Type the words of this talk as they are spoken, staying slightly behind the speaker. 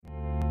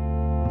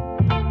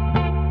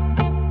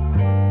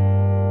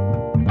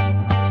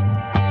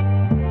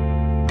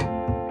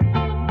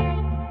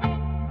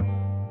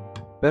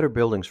Better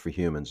Buildings for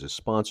Humans is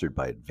sponsored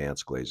by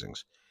Advanced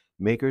Glazings,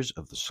 makers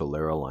of the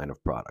Solera line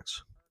of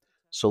products.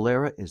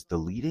 Solera is the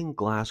leading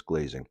glass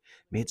glazing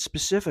made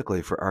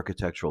specifically for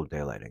architectural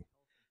daylighting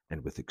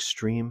and with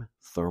extreme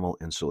thermal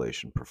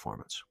insulation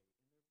performance.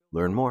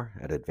 Learn more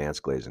at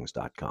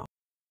advancedglazings.com.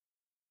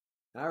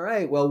 All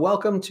right. Well,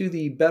 welcome to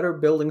the Better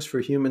Buildings for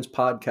Humans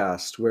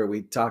podcast, where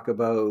we talk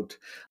about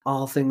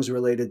all things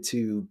related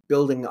to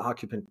building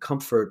occupant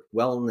comfort,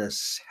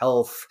 wellness,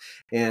 health,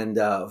 and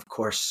of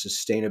course,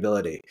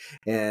 sustainability.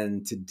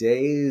 And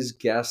today's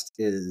guest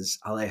is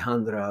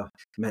Alejandra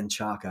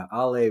Menchaca.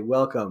 Ale,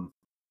 welcome.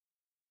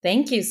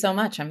 Thank you so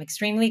much. I'm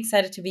extremely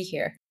excited to be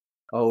here.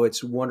 Oh,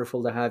 it's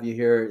wonderful to have you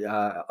here.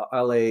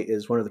 Ale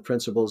is one of the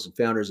principals and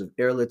founders of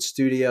Airlit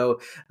Studio.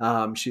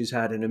 She's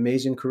had an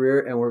amazing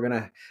career, and we're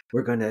gonna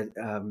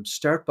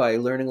start by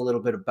learning a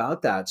little bit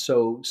about that.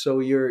 So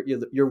your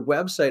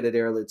website at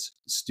Airlit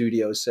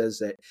Studio says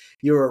that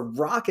you're a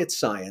rocket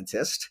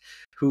scientist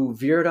who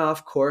veered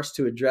off course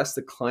to address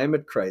the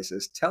climate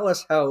crisis. Tell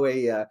us how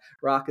a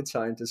rocket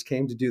scientist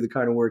came to do the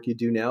kind of work you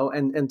do now,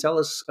 and tell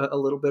us a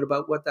little bit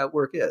about what that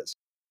work is.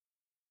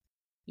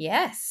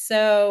 Yes.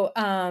 So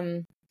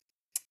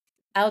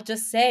I'll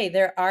just say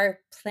there are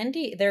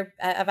plenty there.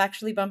 I've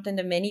actually bumped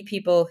into many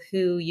people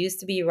who used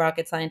to be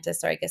rocket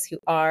scientists, or I guess who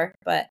are,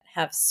 but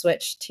have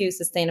switched to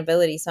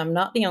sustainability. So I'm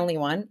not the only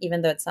one,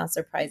 even though it sounds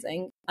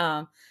surprising.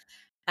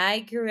 I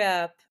grew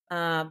up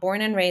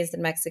born and raised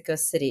in Mexico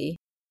City,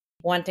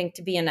 wanting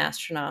to be an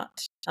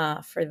astronaut.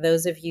 For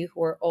those of you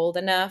who are old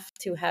enough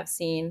to have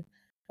seen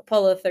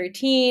Apollo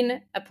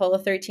 13, Apollo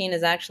 13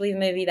 is actually the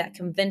movie that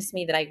convinced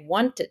me that I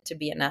wanted to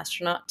be an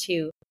astronaut,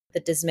 to the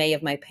dismay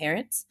of my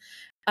parents.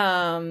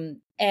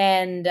 And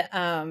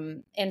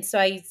so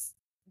I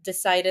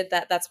decided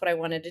that that's what I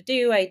wanted to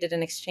do. I did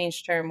an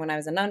exchange term when I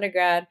was an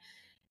undergrad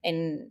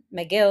in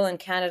McGill in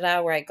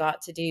Canada, where I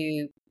got to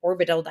do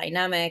orbital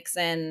dynamics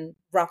and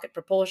rocket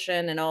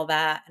propulsion and all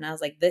that. And I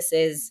was like, this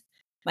is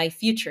my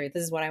future.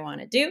 This is what I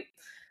want to do.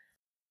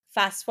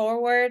 Fast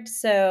forward,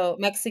 so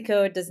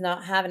Mexico does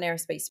not have an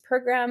aerospace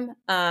program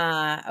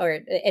or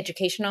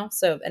educational,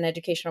 so an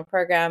educational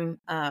program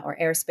or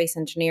aerospace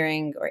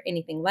engineering or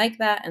anything like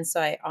that. And so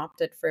I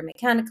opted for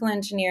mechanical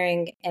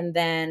engineering, and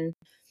then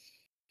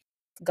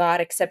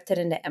got accepted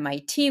into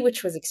MIT,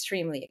 which was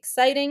extremely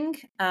exciting,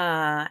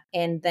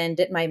 and then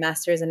did my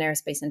master's in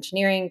aerospace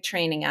engineering,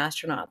 training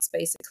astronauts,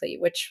 basically,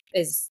 which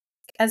is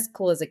as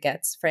cool as it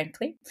gets,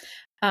 frankly.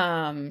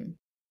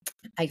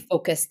 I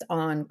focused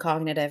on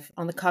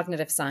the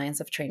cognitive science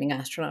of training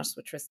astronauts,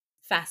 which was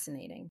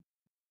fascinating.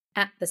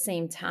 At the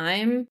same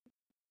time,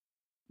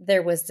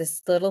 there was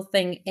this little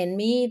thing in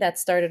me that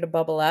started to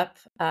bubble up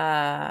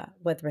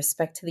with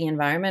respect to the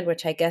environment,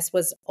 which I guess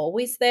was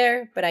always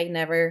there, but I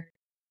never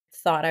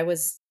thought I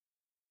was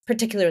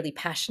particularly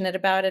passionate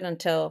about it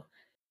until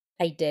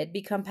I did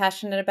become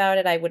passionate about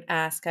it.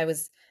 I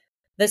was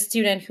the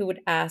student who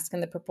would ask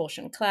in the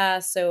propulsion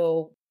class,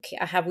 so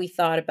have we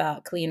thought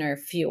about cleaner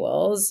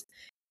fuels?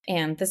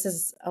 And this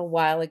is a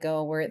while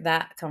ago, where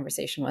that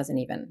conversation wasn't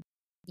even,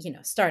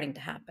 starting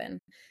to happen.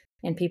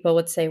 And people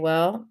would say,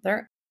 well,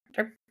 there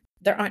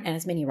aren't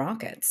as many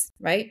rockets,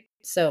 right?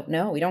 So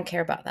no, we don't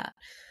care about that.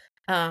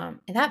 And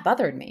that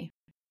bothered me.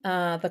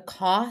 The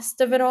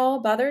cost of it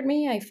all bothered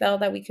me. I felt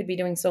that we could be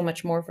doing so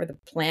much more for the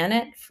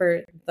planet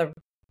for the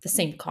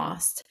same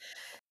cost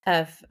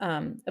of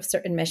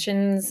certain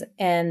missions.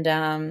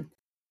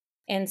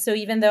 And so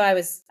even though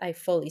I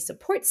fully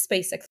support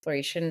space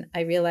exploration,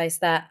 I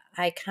realized that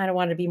I kind of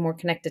wanted to be more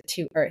connected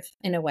to Earth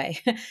in a way.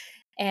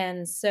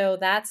 And so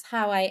that's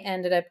how I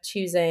ended up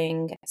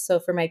choosing. So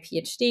for my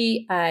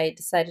PhD, I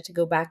decided to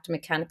go back to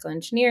mechanical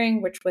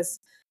engineering, which was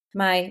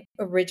my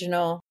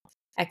original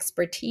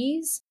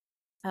expertise.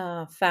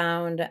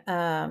 Found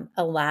a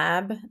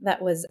lab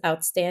that was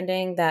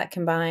outstanding, that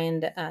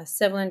combined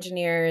civil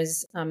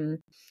engineers,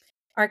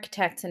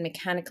 architects and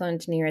mechanical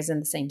engineers in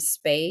the same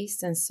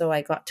space. And so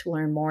I got to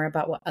learn more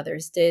about what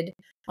others did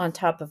on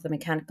top of the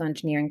mechanical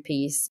engineering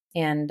piece.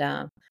 And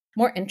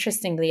more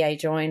interestingly, I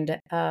joined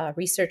a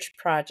research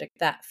project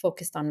that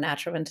focused on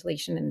natural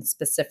ventilation in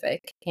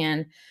specific.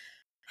 And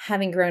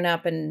having grown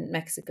up in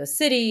Mexico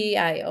City,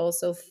 I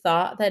also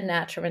thought that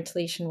natural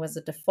ventilation was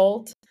a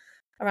default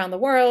around the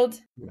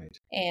world. Right.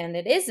 And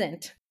it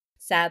isn't,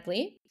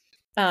 sadly.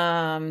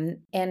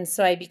 And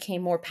so I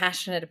became more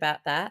passionate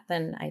about that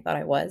than I thought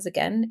I was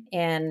again,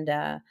 and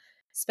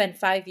spent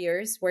 5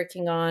 years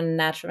working on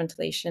natural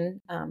ventilation.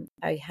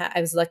 I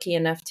was lucky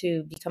enough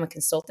to become a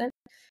consultant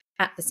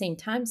at the same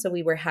time. So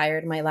we were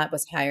hired, my lab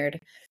was hired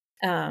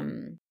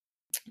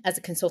as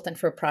a consultant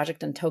for a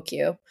project in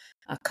Tokyo,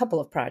 a couple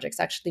of projects.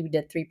 Actually, we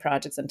did 3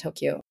 projects in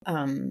Tokyo,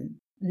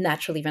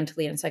 naturally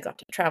ventilated. So I got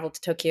to travel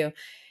to Tokyo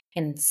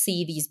and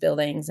see these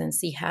buildings and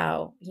see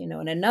how, in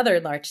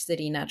another large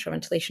city, natural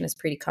ventilation is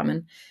pretty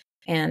common.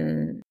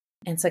 And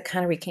so it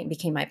kind of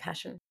became my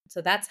passion.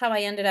 So that's how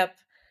I ended up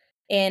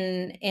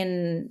in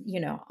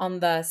on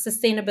the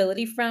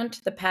sustainability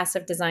front, the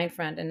passive design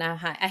front. And now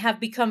I have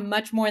become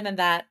much more than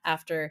that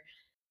after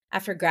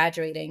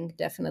graduating.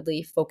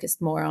 Definitely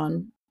focused more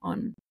on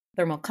on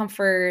thermal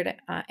comfort,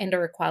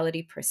 indoor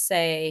quality per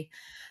se,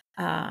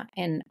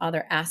 and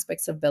other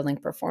aspects of building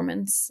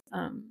performance.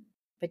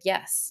 But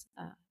yes,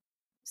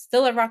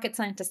 still a rocket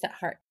scientist at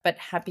heart, but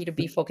happy to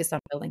be focused on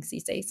buildings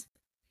these days.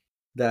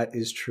 That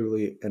is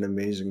truly an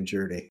amazing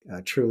journey,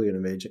 truly an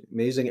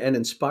amazing and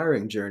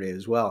inspiring journey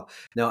as well.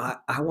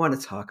 Now, I want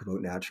to talk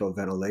about natural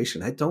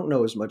ventilation. I don't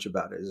know as much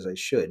about it as I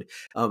should.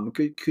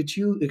 Could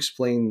you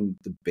explain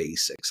the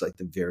basics, like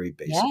the very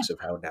Yeah. basics of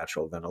how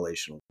natural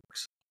ventilation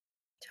works?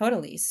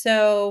 Totally.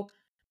 So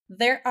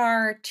there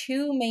are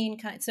two main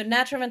kinds. So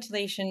natural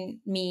ventilation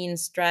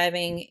means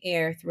driving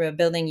air through a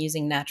building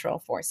using natural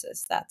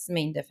forces. That's the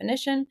main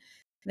definition.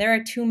 There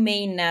are two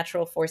main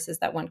natural forces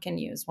that one can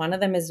use. One of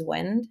them is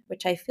wind,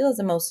 which I feel is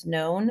the most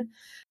known,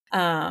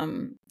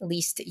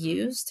 least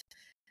used.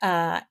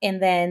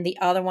 And then the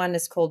other one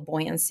is called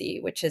buoyancy,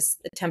 which is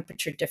the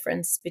temperature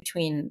difference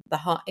between the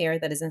hot air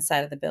that is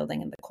inside of the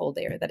building and the cold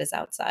air that is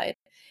outside.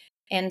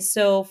 And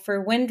so for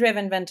wind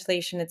driven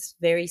ventilation, it's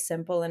very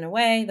simple in a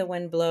way. The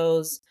wind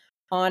blows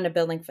on a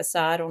building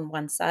facade on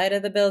one side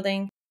of the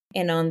building,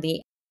 and on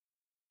the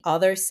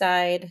other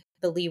side,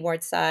 the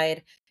leeward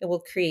side, it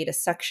will create a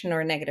suction or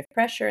a negative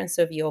pressure. And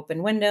so if you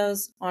open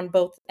windows on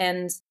both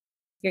ends,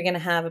 you're going to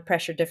have a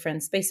pressure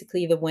difference.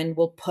 Basically, the wind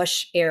will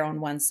push air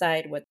on one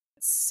side, would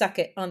suck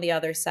it on the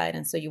other side.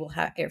 And so you will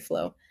have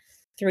airflow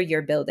through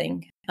your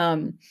building.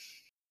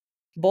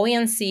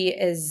 Buoyancy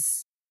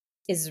is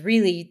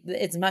really,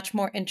 it's much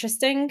more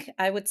interesting,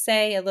 I would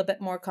say, a little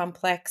bit more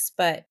complex,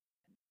 but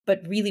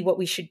really what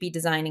we should be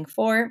designing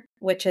for,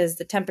 which is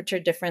the temperature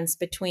difference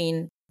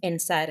between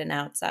inside and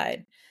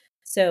outside.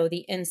 So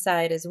the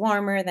inside is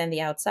warmer than the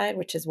outside,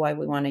 which is why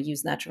we want to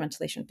use natural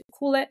ventilation to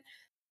cool it.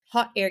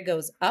 Hot air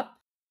goes up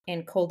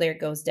and cold air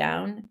goes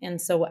down. And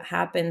so what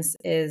happens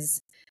is,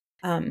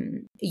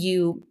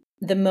 you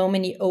the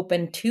moment you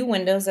open two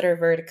windows that are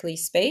vertically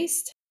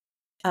spaced,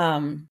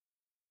 um,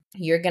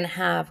 you're going to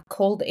have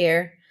cold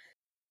air.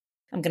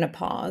 I'm going to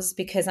pause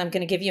because I'm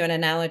going to give you an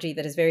analogy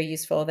that is very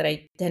useful that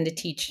I tend to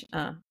teach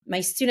my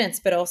students,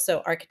 but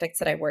also architects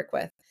that I work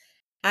with.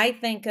 I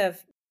think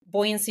of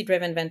buoyancy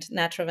driven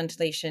natural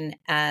ventilation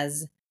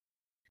as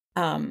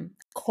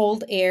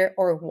cold air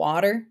or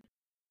water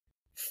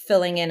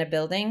filling in a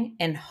building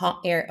and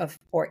hot air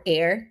or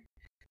air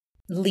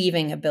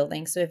leaving a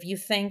building. So if you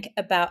think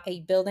about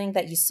a building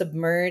that you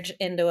submerge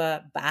into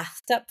a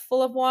bathtub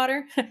full of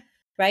water,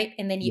 right?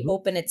 And then you Mhm.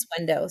 open its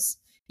windows,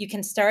 you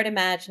can start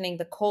imagining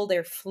the cold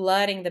air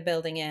flooding the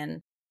building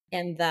in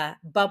and the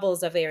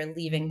bubbles of air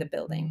leaving the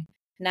building.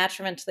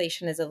 Natural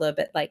ventilation is a little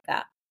bit like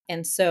that.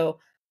 And so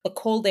the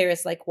cold air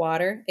is like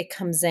water, it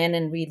comes in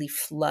and really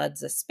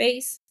floods a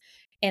space.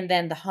 And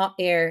then the hot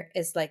air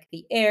is like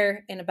the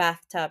air in a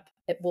bathtub,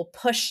 it will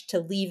push to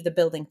leave the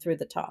building through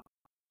the top.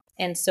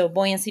 And so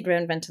buoyancy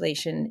driven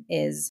ventilation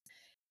is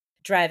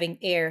driving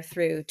air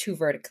through two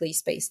vertically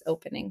spaced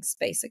openings,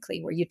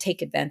 basically, where you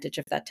take advantage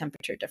of that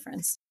temperature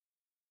difference.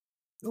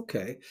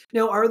 Okay.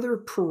 Now, are there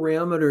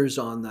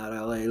parameters on that,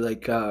 LA?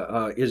 Like,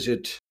 is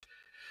it,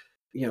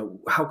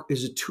 how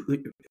is it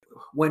too,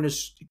 when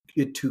is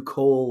it too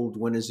cold?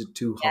 When is it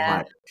too Yeah.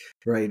 hot?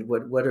 Right.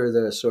 What are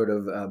the sort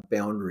of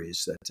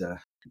boundaries that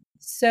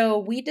So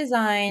we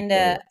designed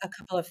follow? a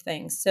couple of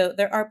things. So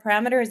there are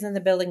parameters in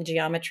the building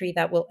geometry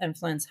that will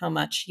influence how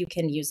much you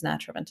can use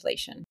natural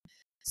ventilation. Mhm.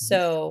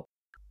 So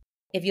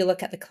if you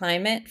look at the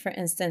climate, for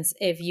instance,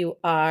 if you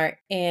are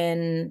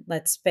in,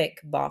 let's pick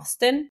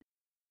Boston,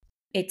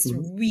 it's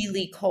Mhm.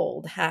 really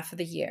cold half of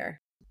the year.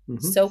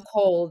 Mhm. So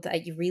cold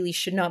that you really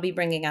should not be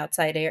bringing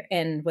outside air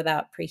in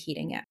without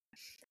preheating it.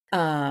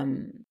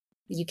 Um,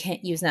 you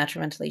can't use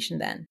natural ventilation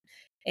then.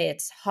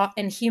 It's hot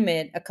and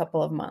humid a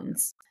couple of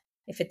months.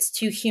 If it's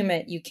too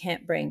humid, you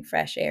can't bring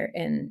fresh air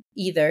in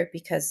either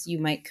because you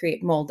might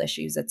create mold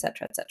issues, et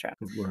cetera, et cetera.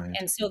 Right.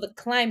 And so the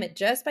climate,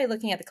 just by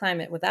looking at the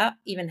climate without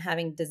even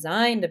having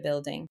designed a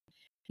building,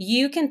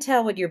 you can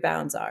tell what your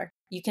bounds are.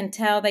 You can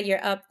tell that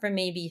you're up for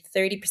maybe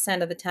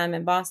 30% of the time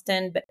in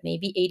Boston, but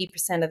maybe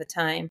 80% of the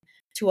time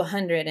to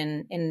 100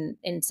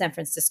 in San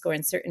Francisco or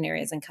in certain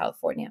areas in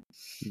California.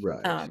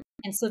 Right.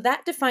 And so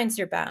that defines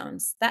your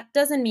bounds. That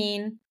doesn't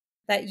mean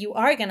that you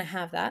are going to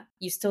have that.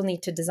 You still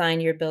need to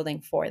design your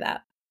building for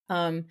that.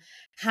 Um,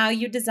 how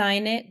you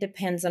design it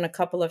depends on a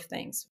couple of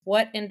things.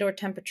 What indoor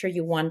temperature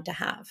you want to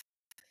have.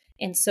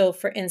 And so,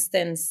 for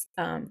instance,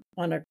 on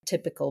a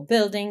typical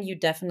building, you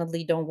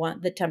definitely don't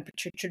want the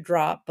temperature to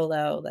drop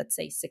below, let's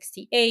say,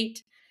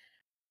 68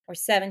 or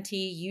 70.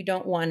 You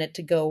don't want it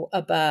to go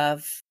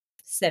above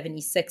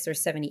 76 or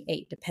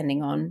 78,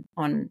 depending on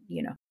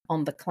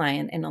the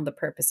client and on the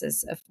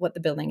purposes of what the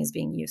building is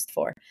being used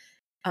for.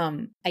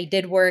 I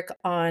did work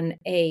on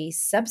a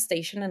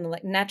substation, and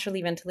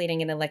naturally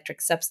ventilating an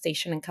electric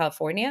substation in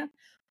California,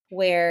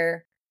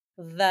 where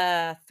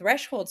the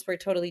thresholds were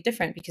totally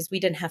different because we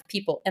didn't have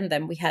people in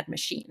them. We had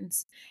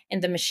machines,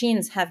 and the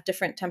machines have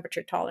different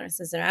temperature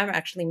tolerances, and I'm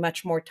actually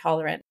much more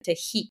tolerant to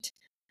heat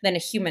than a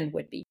human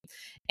would be.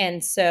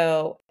 And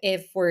so,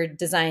 if we're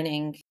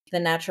designing the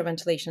natural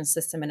ventilation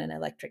system in an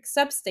electric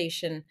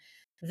substation,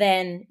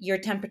 then your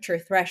temperature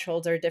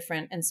thresholds are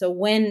different. And so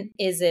when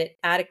is it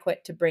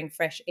adequate to bring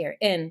fresh air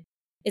in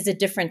is a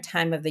different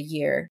time of the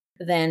year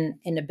than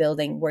in a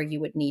building where you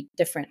would need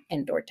different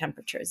indoor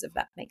temperatures, if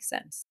that makes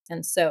sense.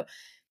 And so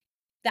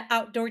the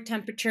outdoor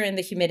temperature and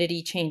the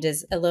humidity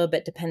changes a little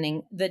bit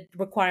depending, the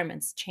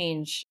requirements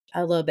change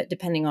a little bit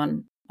depending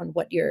on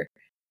what your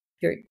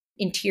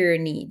interior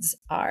needs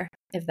are,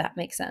 if that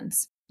makes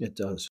sense. It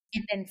does.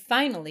 And then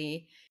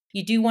finally,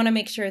 you do want to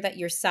make sure that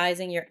you're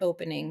sizing your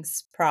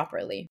openings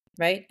properly,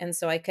 right? And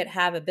so I could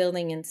have a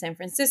building in San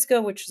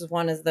Francisco, which is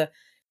one of the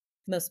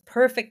most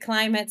perfect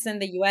climates in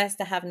the US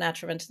to have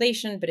natural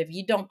ventilation, but if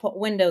you don't put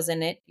windows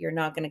in it, you're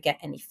not going to get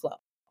any flow,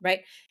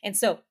 right? And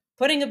so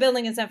putting a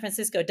building in San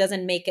Francisco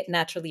doesn't make it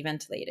naturally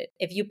ventilated.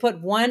 If you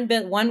put one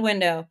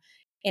window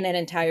in an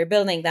entire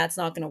building, that's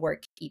not going to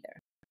work either.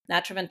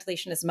 Natural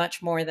ventilation is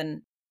much more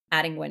than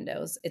adding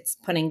windows. It's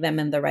putting them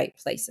in the right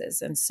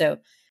places. And so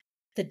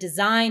the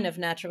design of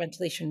natural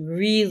ventilation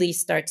really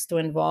starts to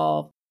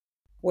involve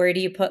where do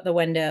you put the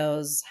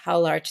windows? How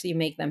large do you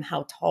make them?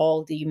 How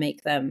tall do you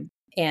make them?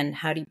 And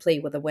how do you play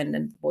with the wind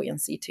and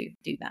buoyancy to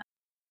do that?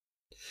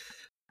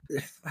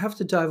 I have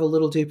to dive a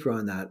little deeper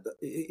on that.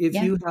 If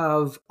Yeah. you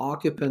have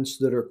occupants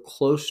that are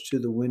close to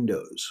the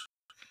windows,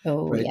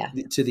 Oh, right, yeah.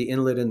 to the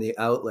inlet and the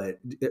outlet,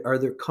 are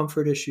there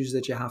comfort issues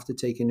that you have to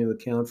take into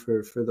account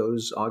for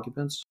those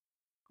occupants?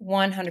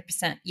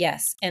 100%.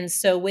 Yes. And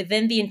so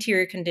within the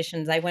interior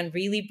conditions, I went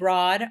really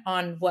broad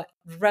on what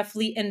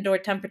roughly indoor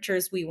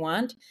temperatures we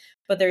want,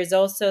 but there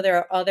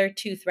are other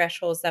two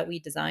thresholds that we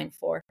design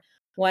for.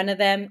 One of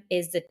them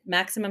is the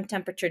maximum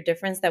temperature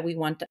difference that we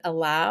want to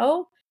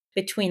allow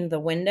between the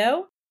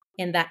window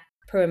and that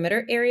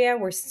perimeter area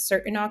where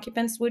certain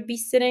occupants would be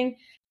sitting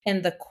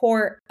and the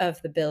core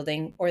of the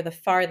building or the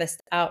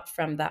farthest out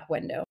from that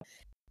window.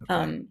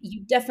 Okay.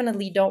 You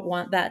definitely don't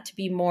want that to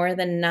be more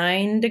than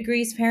 9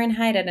 degrees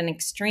Fahrenheit at an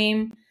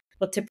extreme.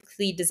 We'll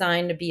typically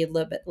design to be a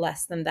little bit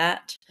less than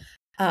that.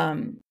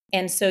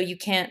 And so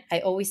I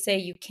always say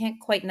you can't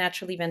quite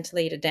naturally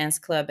ventilate a dance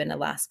club in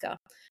Alaska,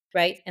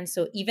 right? And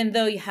so even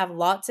though you have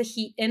lots of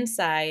heat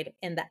inside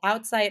and the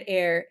outside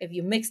air, if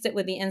you mixed it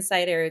with the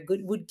inside air,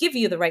 would give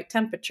you the right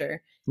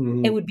temperature. It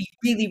Mhm. would be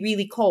really,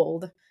 really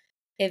cold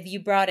if you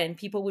brought in,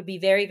 people would be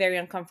very, very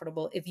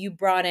uncomfortable if you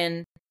brought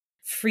in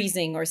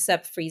freezing or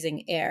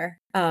sub-freezing air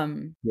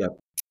Yep.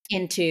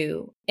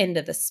 into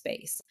the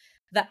space.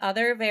 The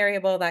other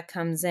variable that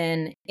comes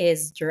in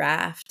is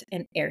draft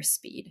and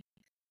airspeed.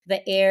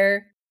 The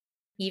air,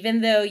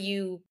 even though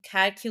you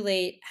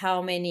calculate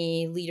how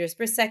many liters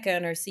per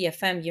second or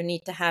CFM you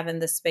need to have in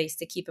the space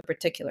to keep a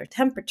particular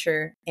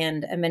temperature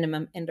and a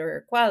minimum indoor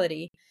air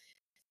quality,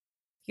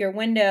 your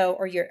window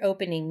or your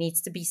opening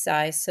needs to be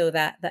sized so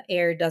that the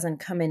air doesn't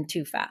come in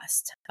too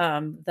fast.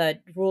 The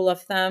rule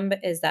of thumb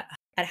is that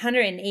at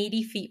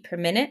 180 feet per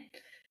minute,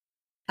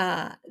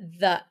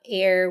 the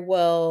air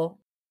will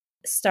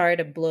start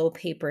to blow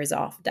papers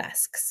off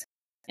desks.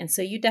 And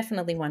so you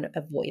definitely want to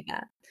avoid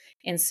that.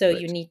 And so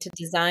you Right. need to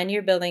design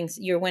your buildings,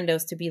 your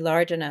windows to be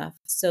large enough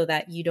so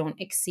that you don't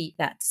exceed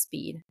that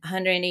speed.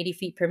 180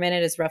 feet per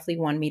minute is roughly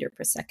 1 meter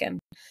per second.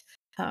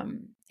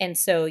 And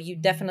so you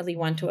definitely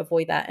want to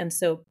avoid that. And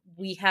so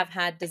we have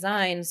had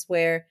designs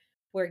where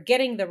we're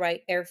getting the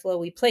right airflow,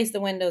 we place the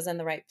windows in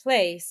the right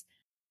place,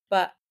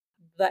 but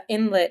the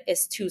inlet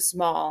is too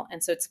small.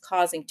 And so it's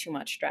causing too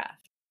much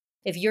draft.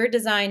 If you're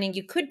designing,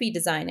 you could be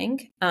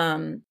designing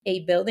a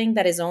building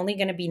that is only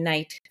going to be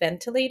night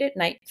ventilated,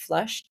 night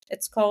flushed,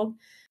 it's called.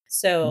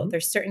 So Mhm.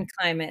 there's certain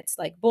climates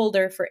like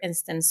Boulder, for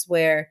instance,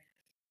 where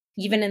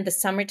even in the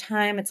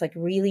summertime, it's like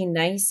really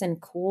nice and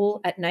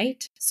cool at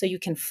night. So you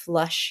can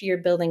flush your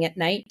building at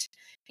night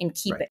and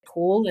keep Right. it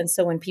cool. And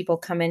so when people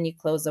come in, you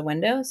close the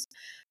windows.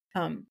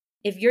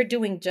 If you're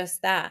doing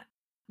just that,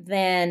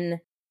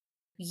 then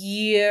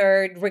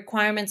your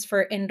requirements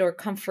for indoor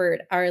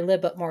comfort are a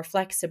little bit more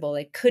flexible.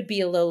 It could be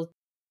a little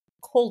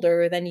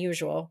colder than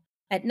usual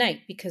at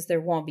night because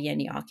there won't be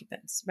any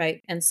occupants,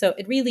 right? And so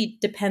it really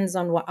depends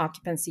on what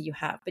occupancy you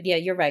have. But yeah,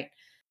 you're right.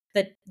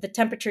 The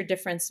temperature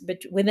difference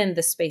within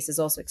the space is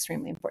also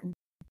extremely important.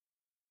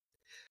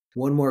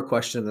 One more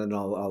question, and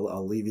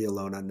I'll leave you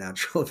alone on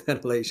natural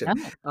ventilation.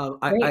 Oh,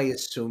 I great.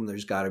 assume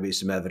there's got to be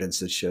some evidence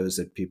that shows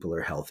that people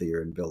are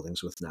healthier in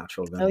buildings with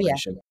natural Oh, yeah.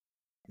 ventilation.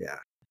 Yeah.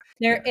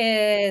 There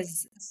Yeah.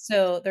 is.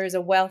 So there's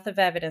a wealth of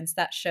evidence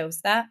that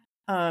shows that.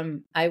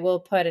 I will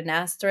put an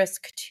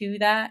asterisk to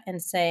that and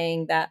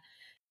saying that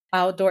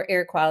outdoor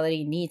air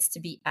quality needs to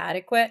be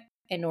adequate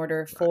in order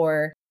Right.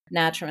 for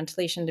natural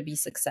ventilation to be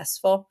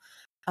successful.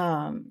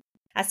 Um,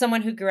 as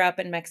someone who grew up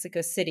in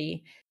Mexico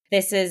City,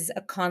 this is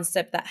a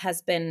concept that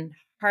has been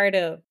hard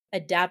to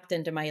adapt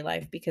into my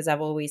life because I've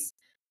always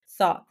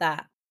thought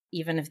that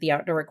even if the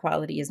outdoor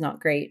quality is not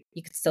great,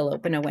 you could still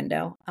open a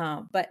window.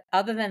 But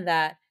other than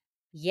that,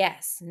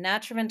 yes,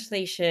 natural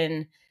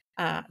ventilation.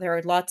 There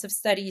are lots of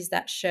studies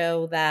that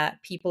show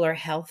that people are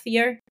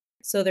healthier,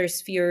 so there's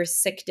fewer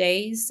sick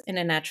days in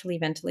a naturally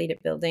ventilated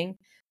building.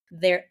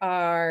 There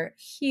are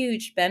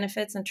huge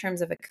benefits in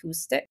terms of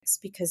acoustics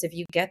because if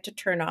you get to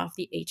turn off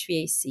the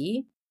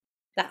HVAC,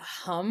 that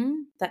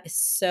hum that is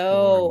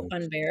so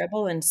Right.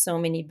 unbearable in so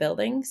many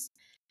buildings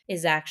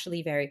is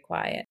actually very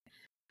quiet.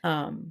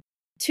 Um,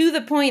 to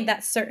the point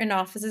that certain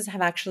offices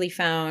have actually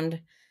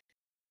found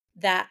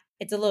that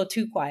it's a little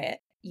too quiet.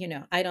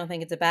 I don't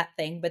think it's a bad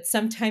thing, but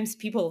sometimes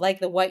people like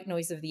the white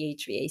noise of the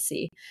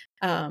HVAC.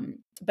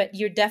 But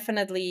you're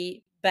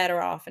definitely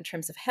better off in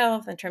terms of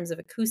health, in terms of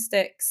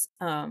acoustics,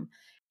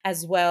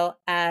 as well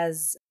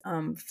as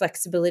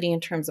flexibility in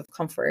terms of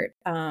comfort.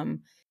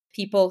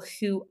 People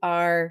who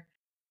are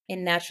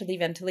in naturally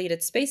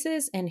ventilated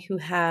spaces and who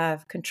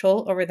have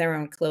control over their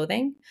own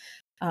clothing,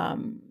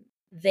 um,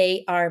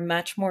 they are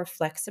much more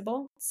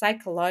flexible.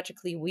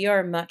 Psychologically, we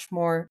are much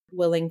more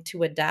willing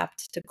to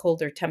adapt to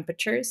colder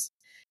temperatures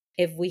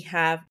if we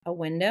have a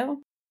window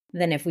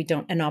than if we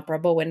don't, an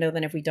operable window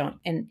than if we don't.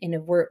 And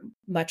if we're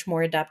much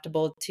more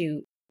adaptable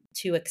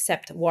to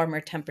accept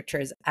warmer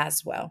temperatures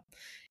as well.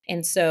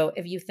 And so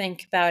if you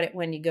think about it,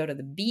 when you go to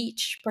the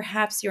beach,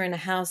 perhaps you're in a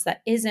house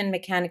that isn't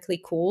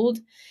mechanically cooled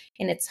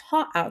and it's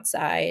hot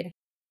outside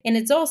and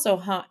it's also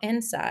hot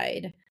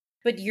inside,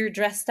 but you're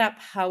dressed up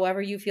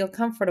however you feel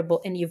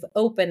comfortable and you've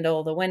opened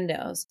all the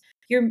windows.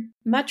 You're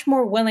much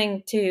more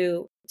willing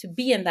to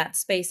be in that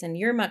space, and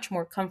you're much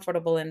more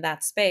comfortable in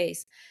that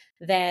space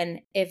than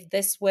if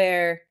this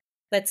were,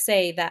 let's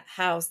say, that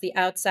house, the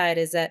outside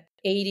is at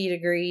 80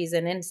 degrees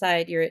and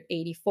inside you're at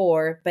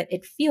 84, but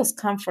it feels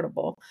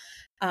comfortable.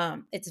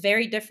 It's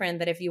very different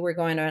that if you were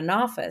going to an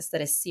office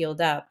that is sealed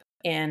up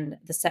and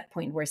the set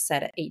point were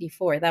set at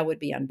 84, that would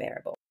be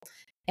unbearable.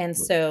 And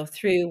so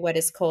through what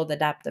is called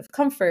adaptive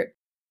comfort,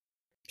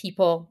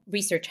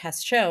 research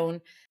has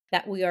shown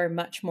that we are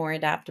much more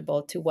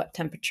adaptable to what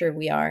temperature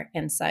we are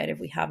inside if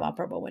we have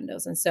operable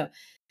windows. And so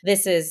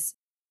this is,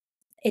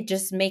 it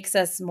just makes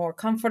us more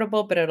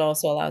comfortable, but it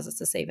also allows us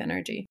to save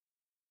energy.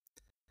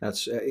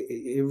 That's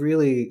it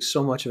really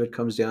so much of it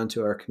comes down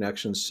to our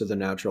connections to the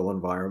natural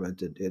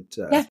environment.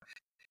 Yeah.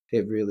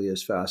 It really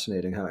is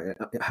fascinating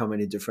how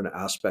many different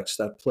aspects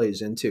that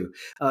plays into.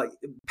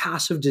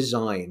 Passive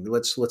design.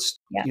 Let's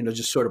Yeah.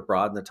 just sort of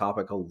broaden the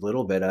topic a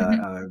little bit.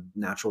 Mhm.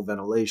 Natural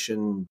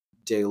ventilation,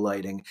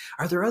 daylighting.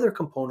 Are there other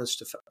components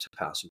to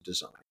passive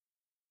design?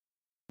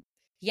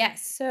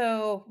 Yes.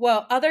 So,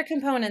 well, other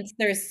components,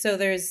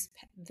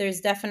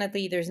 there's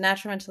definitely, there's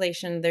natural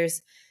ventilation,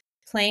 there's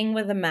playing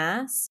with the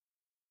mass.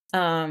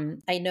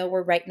 I know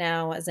we're right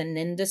now as an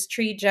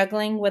industry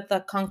juggling with the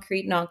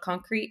concrete,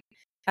 non-concrete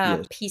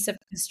Yes. piece of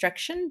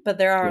construction, but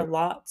there are Sure.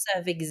 lots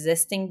of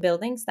existing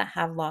buildings that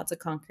have lots of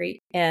concrete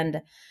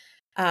and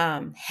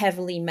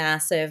heavily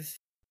massive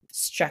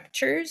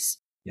structures,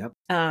 Yep.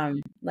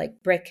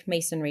 like brick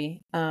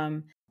masonry,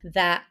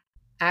 that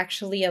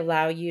actually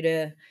allow you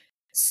to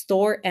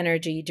store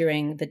energy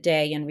during the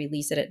day and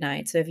release it at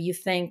night. So if you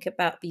think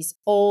about these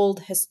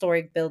old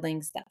historic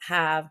buildings that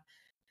have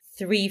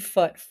 3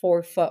 foot,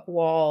 4 foot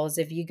walls,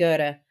 if you go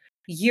to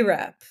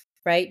Europe,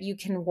 right, you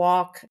can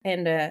walk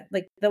into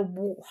like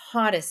the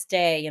hottest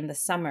day in the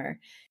summer.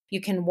 You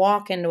can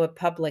walk into a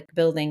public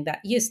building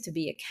that used to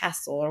be a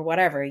castle or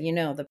whatever,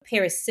 the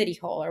Paris City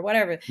Hall or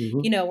whatever,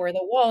 Hmm. where the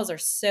walls are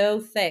so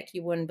thick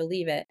you wouldn't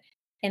believe it.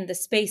 And the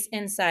space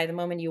inside, the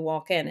moment you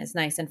walk in, is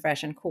nice and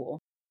fresh and cool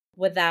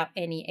without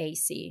any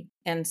AC.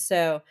 And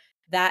so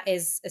that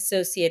is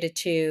associated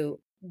to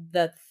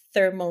the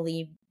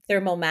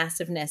thermal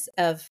massiveness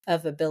of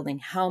a building,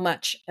 how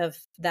much of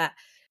that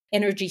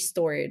energy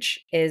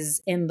storage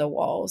is in the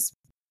walls.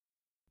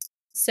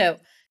 So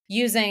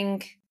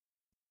using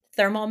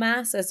thermal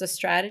mass as a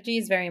strategy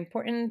is very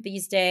important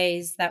these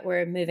days that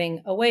we're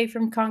moving away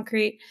from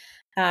concrete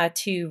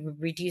to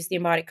reduce the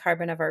embodied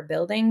carbon of our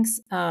buildings.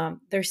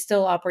 There's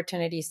still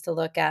opportunities to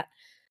look at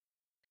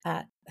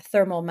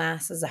thermal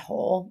mass as a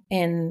whole.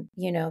 And,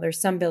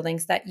 there's some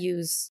buildings that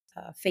use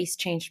phase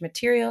change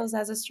materials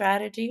as a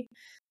strategy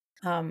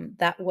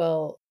that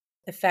will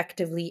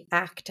effectively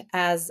act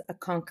as a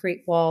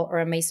concrete wall or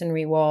a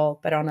masonry wall,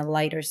 but on a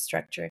lighter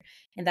structure,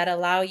 and that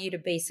allow you to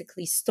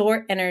basically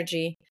store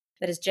energy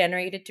that is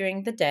generated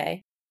during the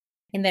day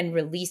and then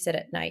release it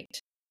at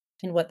night.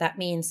 And what that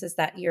means is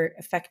that you're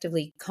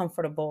effectively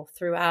comfortable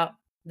throughout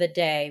the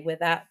day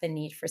without the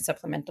need for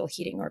supplemental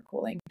heating or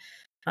cooling.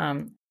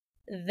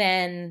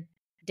 Then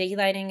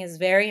daylighting is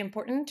very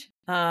important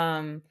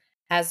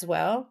as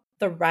well.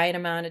 The right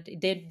amount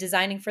of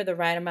designing for the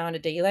right amount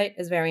of daylight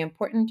is very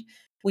important.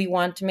 We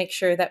want to make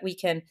sure that we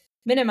can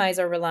minimize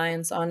our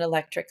reliance on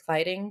electric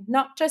lighting,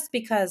 not just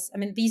because, I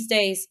mean, these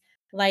days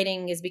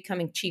lighting is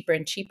becoming cheaper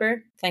and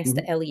cheaper thanks Hmm.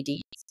 to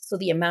LEDs. So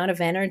the amount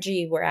of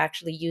energy we're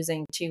actually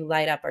using to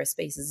light up our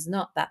spaces is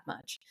not that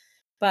much.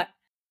 But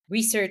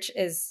research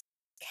is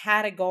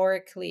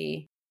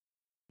categorically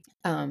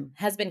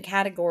has been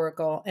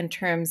categorical in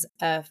terms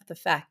of the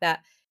fact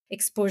that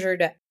exposure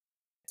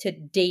to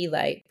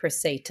daylight, per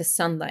se, to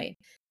sunlight,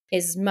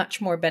 is much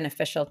more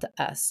beneficial to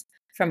us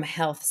from a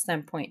health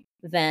standpoint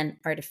than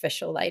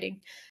artificial lighting.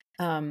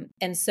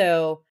 And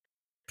so,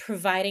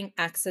 providing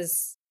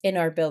access in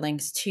our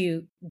buildings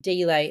to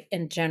daylight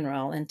in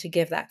general and to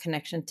give that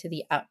connection to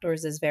the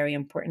outdoors is very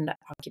important to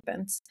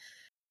occupants.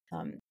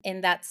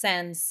 In that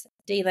sense,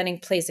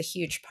 daylighting plays a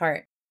huge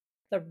part.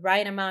 The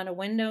right amount of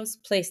windows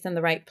placed in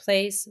the right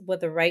place with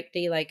the right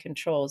daylight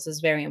controls is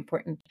very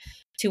important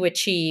to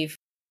achieve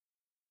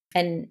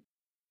an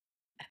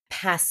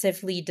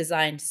passively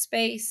designed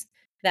space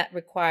that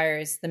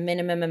requires the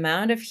minimum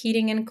amount of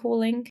heating and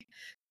cooling,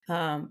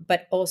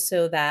 but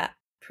also that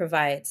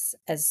provides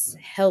as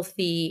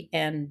healthy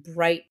and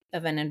bright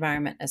of an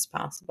environment as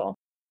possible.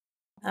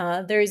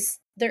 There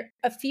are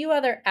a few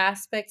other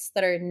aspects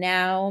that are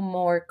now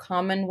more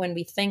common when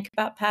we think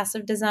about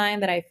passive design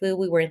that I feel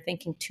we weren't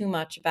thinking too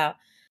much about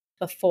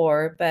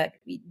before, but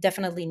we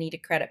definitely need to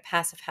credit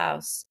Passive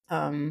House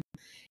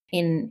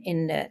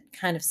in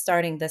kind of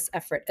starting this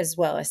effort, as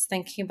well as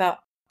thinking about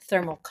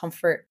thermal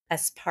comfort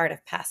as part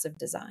of passive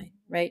design,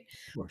 right?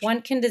 Of course.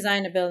 One can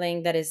design a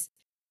building that is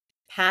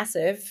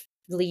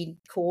passively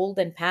cooled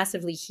and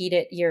passively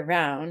heated year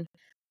round.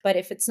 But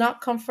if it's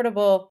not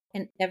comfortable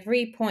in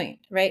every point,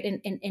 right,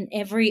 in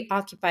every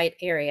occupied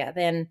area,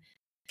 then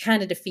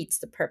kind of defeats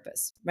the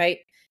purpose, right?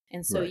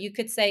 And so Right. you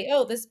could say,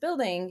 oh, this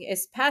building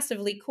is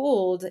passively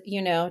cooled,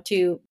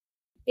 to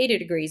 80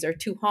 degrees or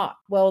too hot.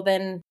 Well,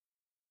 then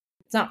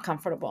it's not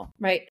comfortable,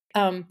 right?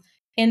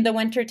 In the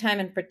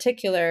wintertime in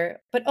particular,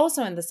 but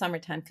also in the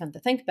summertime, come to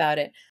think about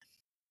it,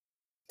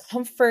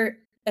 comfort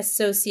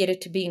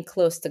associated to being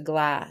close to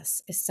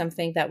glass is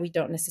something that we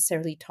don't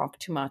necessarily talk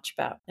too much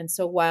about. And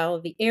so while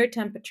the air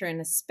temperature in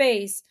a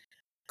space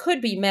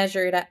could be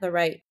measured at the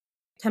right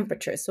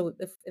temperature, so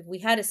if we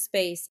had a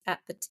space at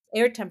the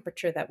air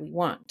temperature that we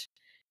want,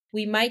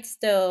 we might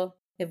still,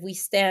 if we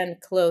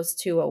stand close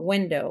to a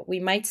window,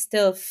 we might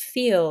still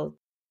feel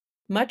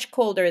much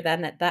colder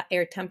than at that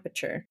air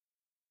temperature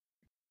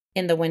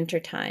in the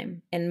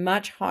wintertime and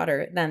much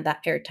hotter than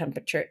that air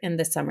temperature in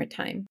the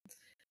summertime.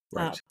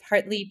 Right.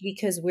 Partly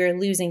because we're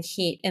losing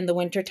heat in the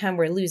wintertime,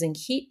 we're losing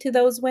heat to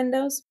those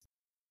windows.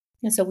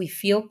 And so we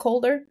feel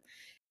colder.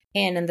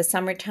 And in the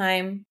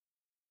summertime,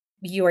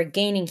 you are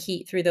gaining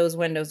heat through those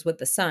windows with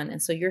the sun.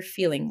 And so you're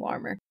feeling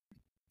warmer.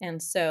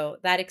 And so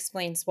that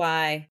explains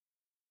why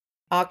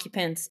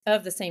occupants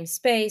of the same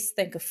space,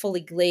 think a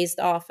fully glazed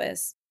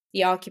office.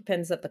 The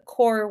occupants at the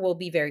core will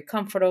be very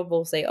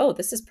comfortable, say, oh,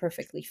 this is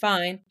perfectly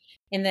fine.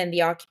 And then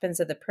the occupants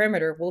at the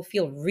perimeter will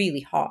feel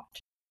really hot.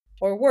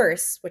 Or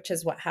worse, which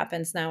is what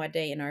happens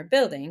nowadays in our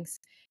buildings,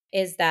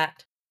 is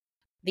that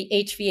the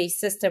HVA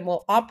system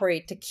will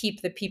operate to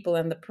keep the people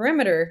in the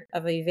perimeter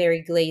of a very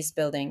glazed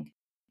building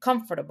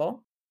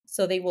comfortable.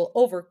 So they will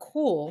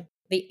overcool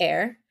the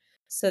air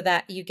so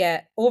that you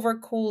get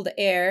overcooled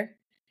air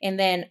and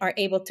then are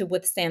able to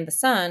withstand the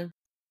sun.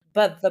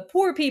 But the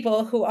poor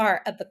people who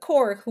are at the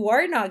core, who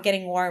are not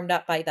getting warmed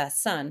up by that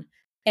sun,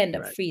 end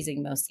up Right.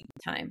 freezing most of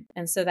the time.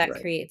 And so that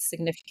Right. creates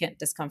significant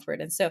discomfort.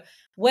 And so,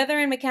 whether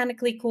in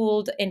mechanically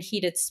cooled and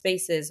heated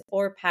spaces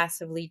or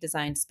passively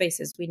designed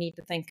spaces, we need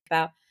to think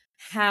about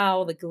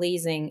how the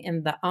glazing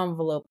in the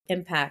envelope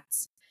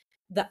impacts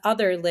the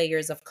other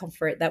layers of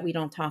comfort that we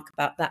don't talk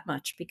about that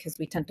much because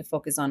we tend to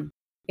focus on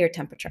air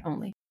temperature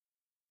only.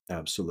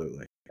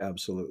 Absolutely.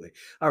 Absolutely.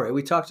 All right.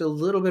 We talked a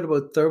little bit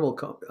about thermal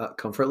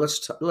comfort.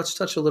 Let's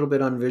touch a little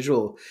bit on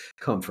visual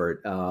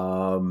comfort.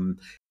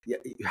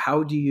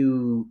 How do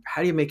you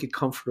make it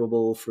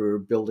comfortable for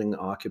building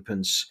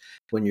occupants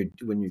when you're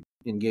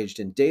engaged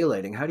in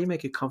daylighting? How do you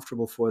make it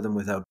comfortable for them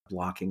without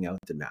blocking out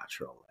the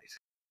natural light?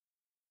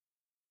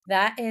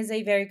 That is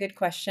a very good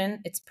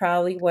question. It's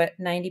probably what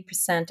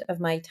 90% of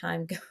my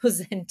time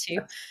goes into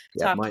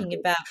Yeah, mine talking too.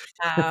 about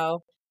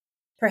how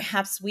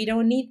perhaps we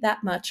don't need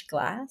that much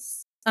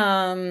glass.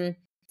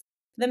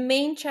 The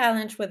main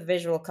challenge with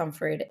visual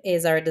comfort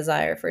is our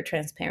desire for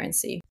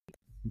transparency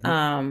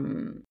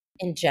Mhm.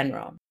 in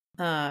general.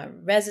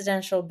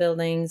 Residential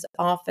buildings,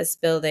 office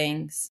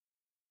buildings,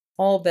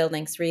 all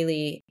buildings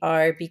really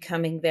are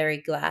becoming very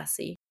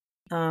glassy.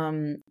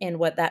 And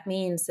what that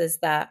means is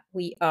that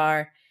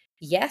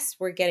yes,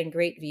 we're getting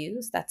great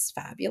views. That's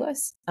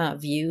fabulous.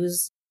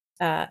 It's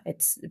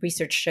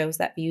research shows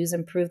that views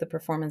improve the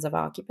performance of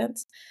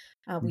occupants.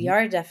 We Mhm.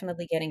 are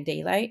definitely getting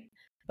daylight,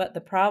 but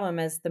the problem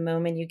is the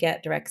moment you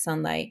get direct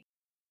sunlight,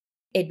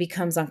 it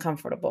becomes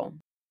uncomfortable.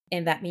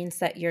 And that means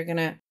that you're going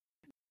to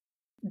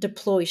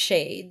deploy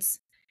shades.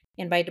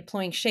 And by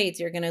deploying shades,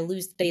 you're going to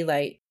lose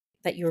daylight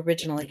that you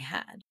originally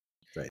had.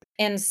 Right.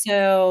 And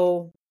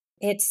so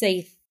it's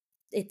a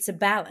it's a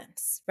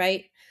balance,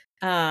 right?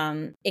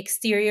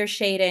 Exterior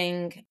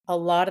shading, a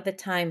lot of the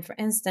time, for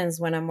instance,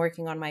 when I'm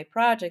working on my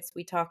projects,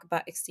 we talk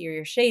about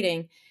exterior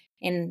shading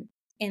and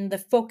the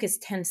focus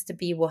tends to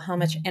be, well, how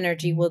much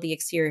energy will the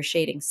exterior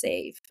shading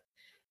save?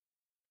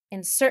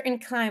 In certain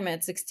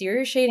climates,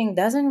 exterior shading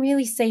doesn't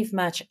really save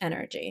much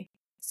energy.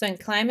 So in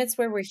climates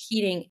where we're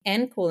heating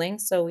and cooling,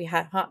 so we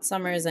have hot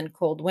summers and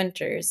cold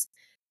winters,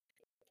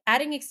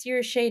 adding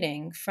exterior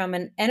shading from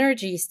an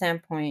energy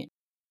standpoint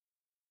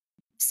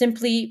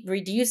simply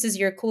reduces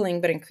your cooling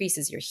but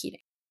increases your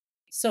heating.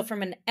 So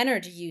from an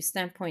energy use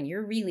standpoint,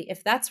 you're really,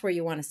 if that's where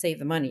you want to save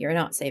the money, you're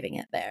not saving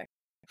it there.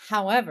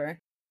 However,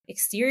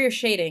 exterior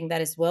shading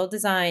that is well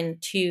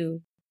designed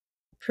to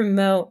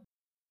promote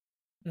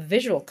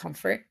visual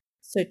comfort,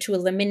 So to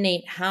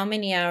eliminate how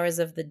many hours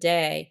of the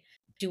day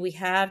do we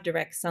have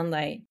direct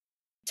sunlight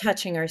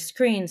touching our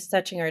screens,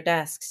 touching our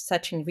desks,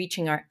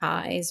 reaching our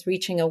eyes,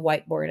 reaching a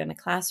whiteboard in a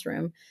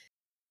classroom,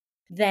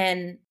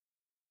 then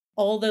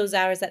all those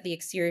hours that the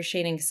exterior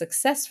shading is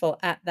successful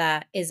at,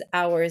 that is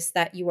hours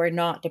that you are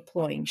not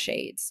deploying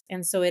shades.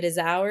 And so it is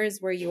hours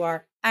where you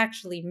are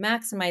actually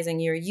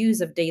maximizing your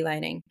use of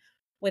daylighting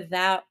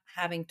without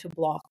having to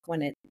block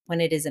when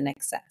it is in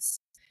excess.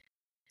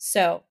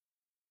 So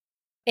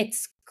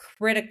it's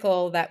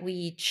critical that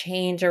we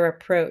change our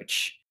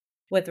approach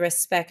with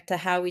respect to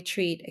how we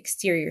treat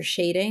exterior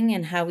shading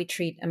and how we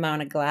treat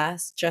amount of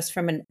glass just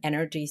from an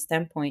energy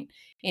standpoint.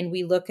 And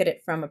we look at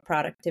it from a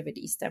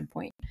productivity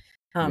standpoint.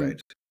 Um,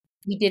 Right.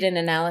 we did an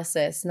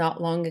analysis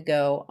not long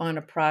ago on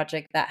a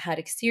project that had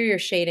exterior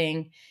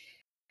shading,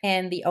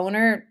 and the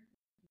owner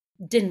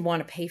didn't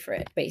want to pay for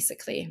it,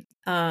 basically.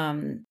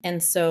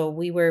 And so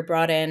we were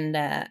brought in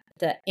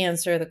to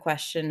answer the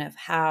question of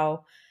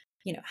how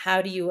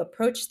do you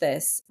approach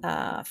this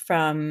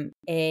from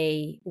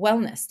a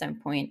wellness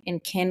standpoint,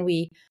 and can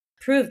we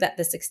prove that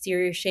this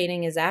exterior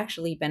shading is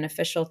actually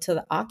beneficial to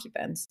the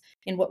occupants?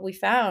 And what we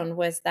found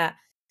was that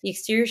the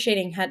exterior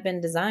shading had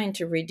been designed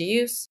to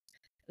reduce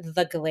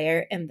the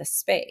glare in the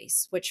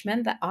space, which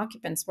meant that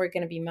occupants were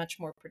going to be much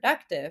more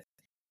productive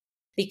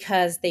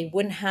because they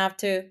wouldn't have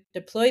to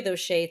deploy those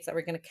shades that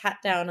were going to cut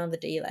down on the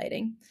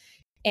daylighting.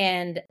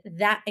 And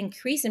that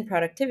increase in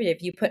productivity,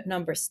 if you put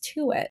numbers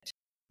to it,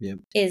 Yep.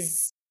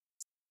 is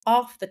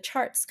off the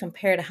charts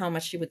compared to how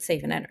much you would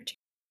save in energy.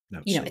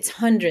 It's Absolutely.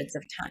 hundreds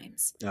of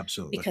times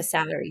Absolutely. because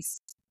salaries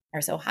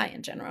are so high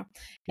in general.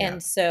 Yeah.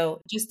 And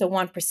so just a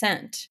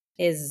 1%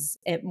 is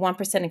a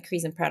 1%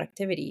 increase in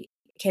productivity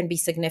can be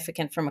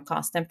significant from a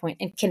cost standpoint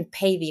and can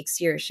pay the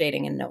exterior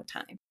shading in no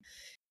time.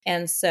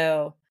 And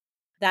so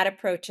that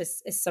approach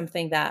is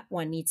something that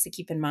one needs to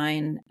keep in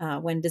mind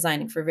when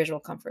designing for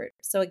visual comfort.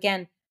 So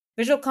again,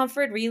 visual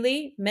comfort,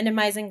 really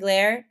minimizing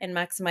glare and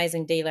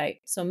maximizing daylight.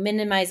 So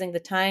minimizing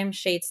the time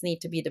shades need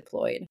to be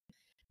deployed.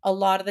 A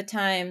lot of the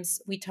times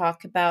we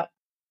talk about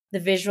the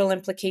visual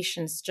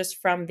implications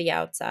just from the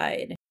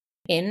outside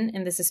in,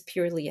 and this is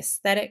purely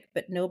aesthetic,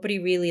 but nobody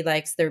really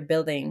likes their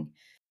building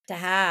to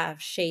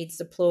have shades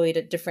deployed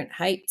at different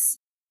heights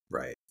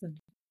Right.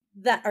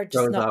 that are just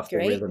Throws not off the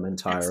great. rhythm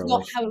That's not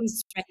entirely. how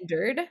it's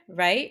rendered,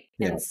 right?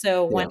 Yeah. And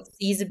so one Yeah.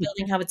 sees a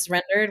building how it's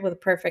rendered with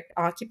perfect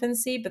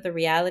occupancy, but the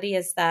reality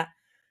is that,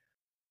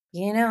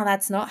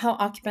 that's not how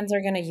occupants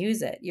are going to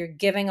use it. You're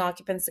giving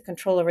occupants the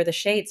control over the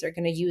shades. They're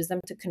going to use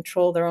them to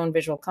control their own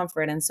visual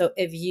comfort. And so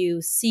if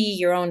you see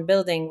your own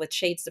building with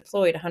shades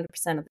deployed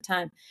 100% of the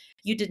time,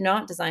 you did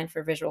not design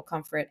for visual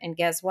comfort. And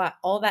guess what?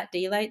 All that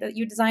daylight that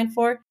you designed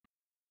for,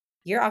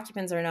 your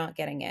occupants are not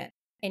getting it.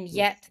 And Mm.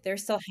 yet they're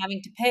still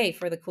having to pay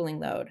for the cooling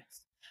load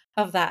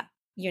of that,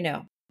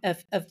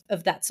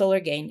 of that solar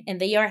gain. And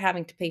they are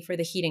having to pay for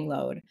the heating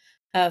load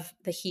of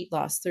the heat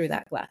loss through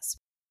that glass.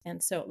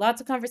 And so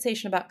lots of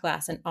conversation about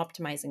glass and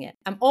optimizing it.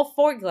 I'm all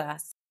for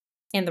glass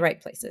in the right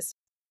places.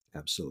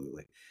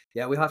 Absolutely.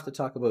 Yeah, we have to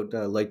talk about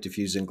light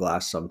diffusing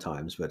glass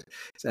sometimes, but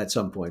at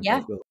some point, Yeah.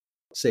 but we'll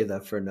save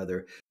that for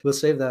another. We'll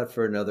save that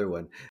for another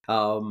one.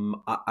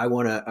 I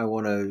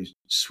wanna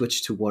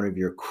switch to one of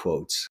your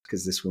quotes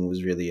because this one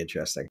was really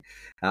interesting.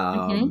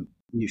 Hmm.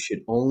 You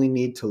should only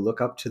need to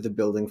look up to the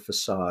building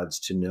facades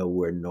to know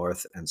where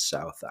north and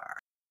south are.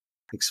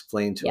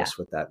 Explain to Yeah. us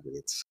what that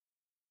means.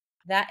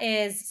 That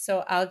is,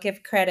 so I'll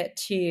give credit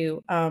to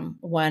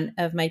one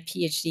of my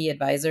PhD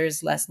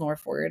advisors, Les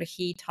Norford.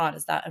 He taught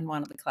us that in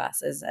one of the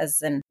classes,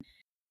 as in,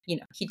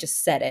 he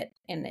just said it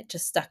and it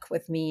just stuck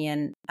with me.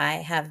 And I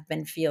have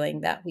been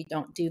feeling that we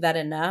don't do that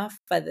enough.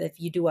 But if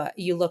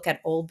you look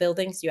at old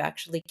buildings, you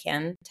actually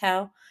can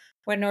tell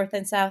where north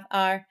and south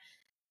are.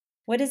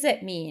 What does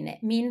it mean?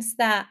 It means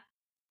that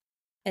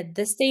at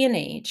this day and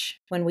age,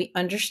 when we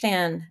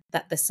understand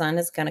that the sun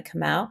is going to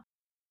come out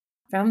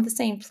from the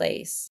same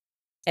place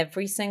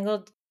every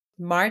single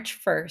March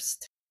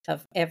 1st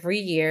of every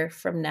year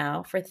from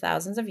now for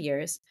thousands of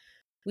years,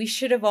 we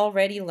should have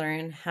already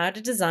learned how to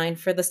design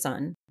for the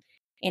sun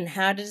and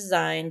how to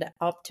design to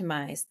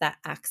optimize that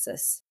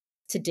access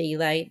to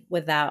daylight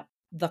without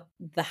the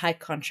high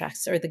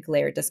contrast or the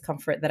glare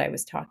discomfort that I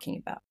was talking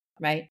about,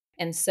 right?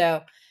 And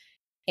so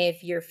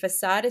if your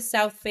facade is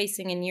south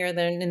facing and you're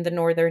in the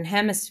northern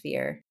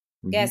hemisphere,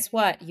 Hmm. guess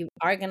what? You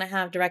are going to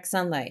have direct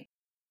sunlight.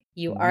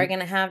 You are Hmm. going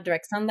to have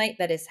direct sunlight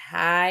that is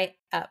high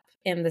up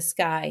in the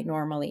sky.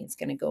 Normally, it's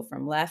going to go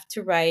from left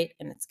to right,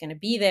 and it's going to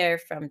be there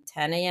from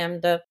 10 a.m.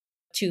 to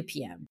 2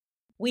 p.m.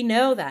 We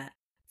know that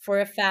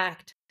for a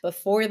fact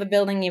before the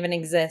building even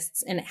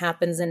exists, and it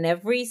happens in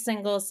every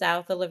single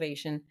south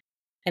elevation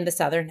in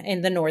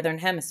the northern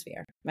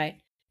hemisphere,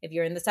 right? If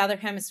you're in the southern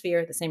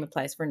hemisphere, the same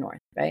applies for north,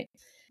 right?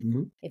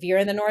 Hmm. If you're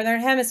in the northern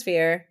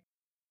hemisphere,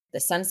 the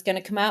sun's going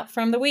to come out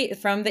from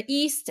the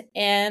east,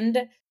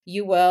 and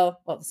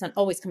the sun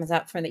always comes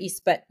out from the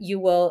east, but you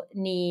will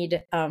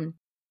need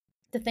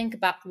to think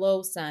about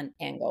low sun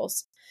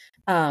angles.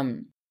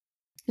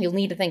 You'll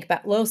need to think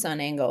about low sun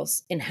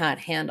angles and how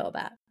to handle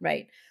that,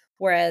 right?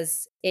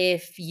 Whereas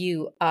if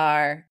you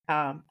are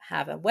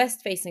have a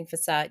west-facing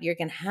facade, you're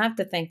going to have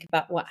to think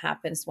about what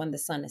happens when the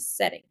sun is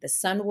setting. The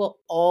sun will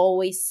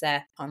always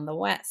set on the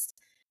west,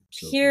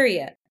 Absolutely.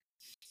 period.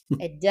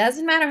 It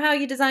doesn't matter how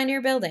you design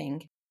your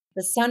building,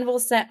 the sun will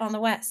set on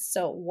the west.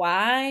 So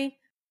why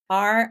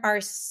are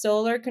our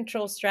solar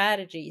control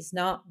strategies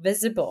not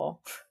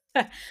visible,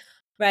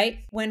 right?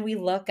 When we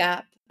look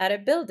up at a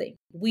building,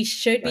 we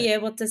should be Right.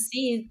 able to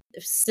see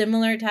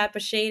similar type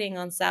of shading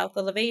on south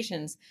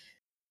elevations,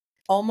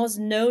 almost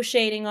no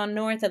shading on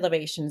north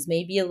elevations,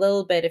 maybe a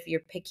little bit if you're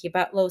picky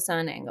about low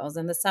sun angles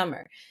in the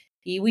summer.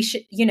 We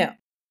should,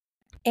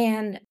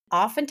 and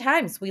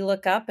oftentimes we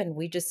look up and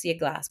we just see a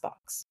glass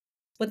box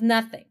with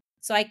nothing.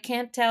 So I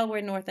can't tell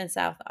where north and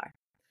south are.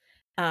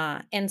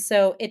 And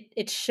so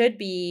it should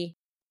be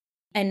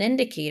an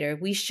indicator.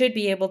 We should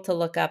be able to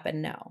look up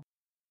and know.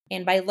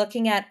 And by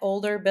looking at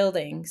older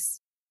buildings,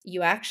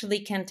 you actually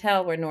can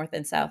tell where north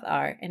and south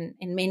are. And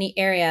in many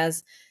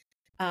areas,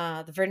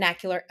 the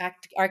vernacular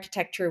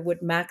architecture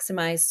would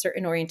maximize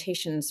certain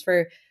orientations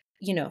for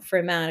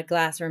amount of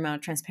glass or amount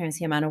of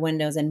transparency, amount of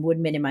windows, and would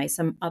minimize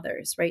some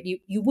others, right?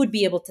 You would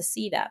be able to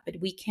see that, but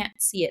we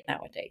can't see it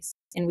nowadays,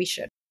 and we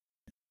should.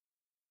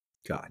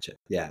 Gotcha.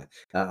 Yeah.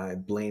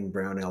 Blaine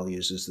Brownell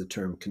uses the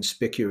term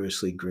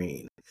conspicuously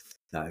green,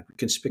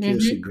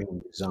 conspicuously Hmm.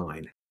 green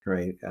design,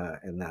 right?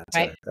 And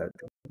Right.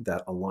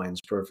 that aligns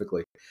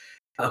perfectly.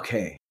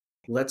 Okay,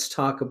 let's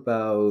talk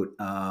about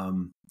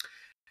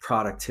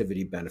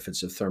productivity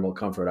benefits of thermal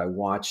comfort. I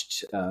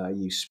watched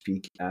you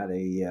speak at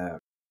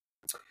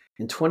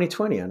in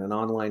 2020 on an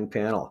online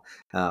panel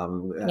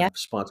Yeah.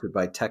 sponsored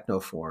by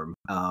Technoform,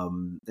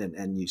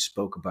 and you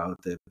spoke about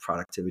the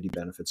productivity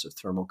benefits of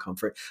thermal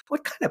comfort.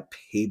 What kind of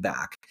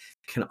payback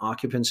can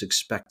occupants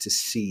expect to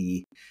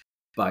see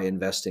by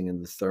investing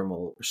in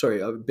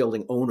the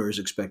building owners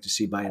expect to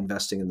see by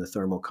investing in the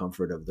thermal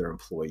comfort of their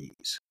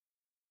employees?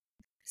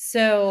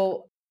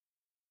 So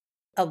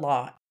a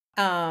lot.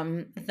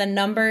 The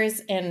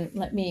numbers, and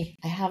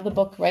I have the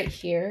book right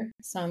here,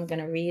 so I'm going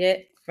to read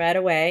it right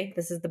away.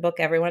 This is the book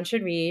everyone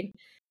should read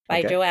by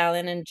Okay. Joe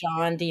Allen and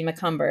John D.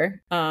 McCumber,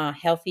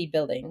 Healthy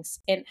Buildings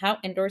and How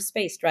Indoor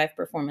Space Drive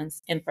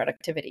Performance and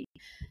Productivity.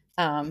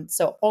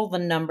 So all the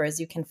numbers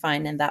you can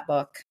find in that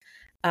book.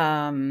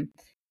 Um,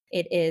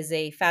 it is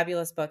a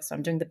fabulous book. So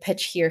I'm doing the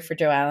pitch here for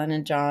Joe Allen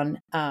and John.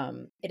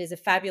 It is a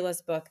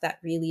fabulous book that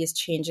really is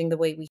changing the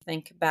way we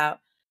think about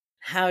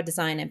how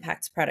design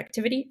impacts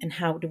productivity and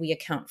how do we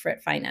account for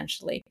it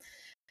financially.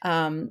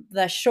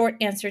 The short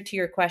answer to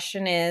your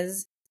question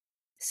is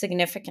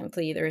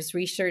significantly. There's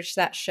research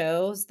that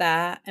shows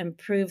that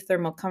improved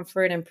thermal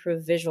comfort,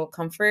 improved visual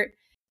comfort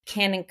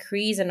can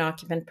increase an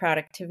occupant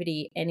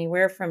productivity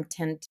anywhere from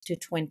 10 to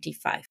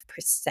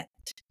 25%.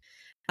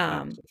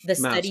 Massive. The Massive.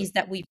 studies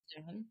that we've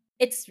done,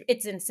 it's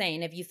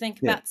insane. If you think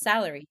Yeah. about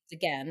salaries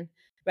again,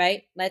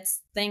 right?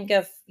 Let's think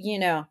of,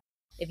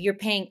 if you're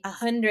paying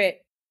 100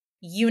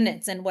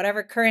 units in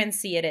whatever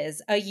currency it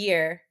is a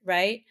year,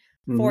 right?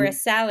 For a Hmm.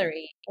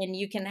 salary, and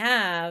you can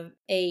have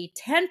a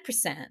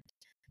 10%,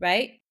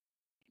 right?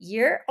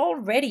 You're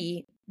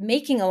already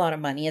making a lot of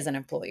money as an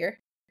employer,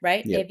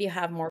 right? Yep. If you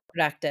have more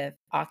productive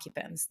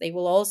occupants, they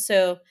will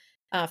also,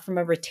 from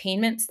a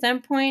retainment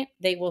standpoint,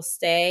 they will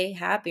stay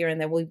happier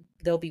and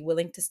they'll be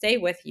willing to stay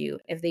with you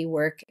if they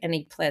work in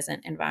a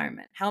pleasant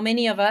environment. How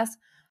many of us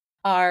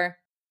are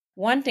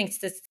wanting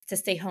to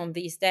stay home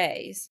these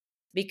days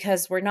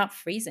because we're not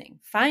freezing?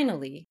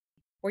 Finally,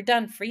 we're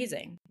done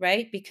freezing,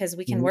 right? Because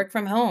we can Hmm. work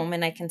from home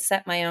and I can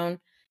set my own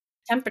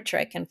temperature.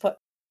 I can put,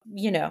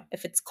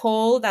 if it's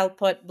cold, I'll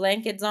put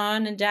blankets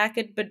on and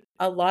jacket, but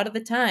a lot of the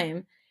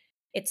time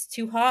it's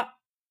too hot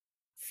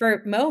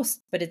for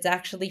most, but it's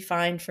actually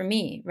fine for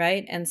me,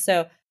 right? And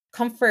so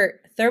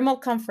thermal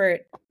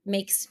comfort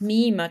makes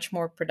me much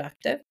more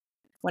productive.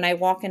 When I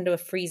walk into a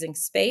freezing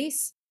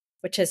space,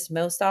 which is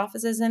most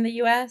offices in the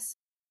US,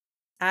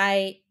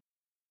 I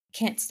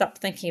can't stop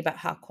thinking about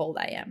how cold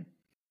I am.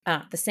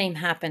 The same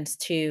happens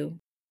to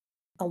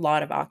a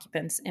lot of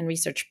occupants, and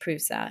research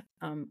proves that.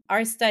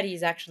 Our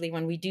studies actually,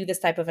 when we do this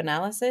type of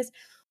analysis,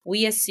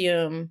 we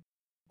assume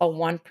a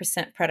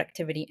 1%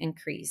 productivity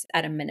increase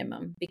at a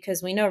minimum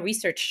because we know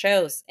research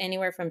shows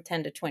anywhere from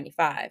 10 to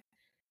 25.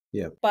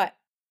 Yep. But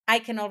I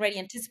can already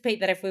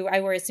anticipate that if I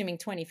were assuming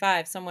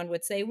 25, someone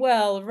would say,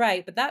 well,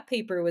 right, but that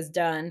paper was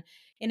done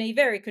in a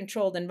very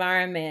controlled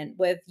environment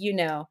with,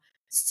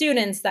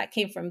 students that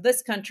came from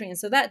this country. And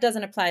so that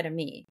doesn't apply to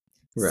me.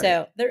 Right.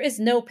 So there is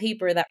no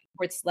paper that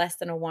reports less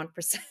than a 1%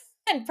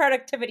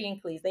 productivity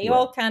increase. They Right.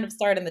 all kind of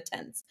start in the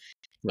tens.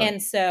 Right.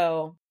 And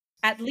so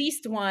at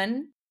least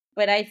one,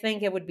 but I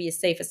think it would be a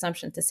safe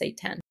assumption to say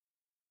 10.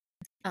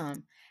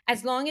 Um,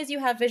 as long as you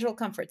have visual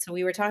comfort. So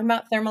we were talking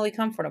about thermally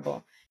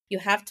comfortable. You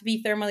have to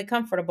be thermally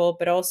comfortable,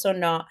 but also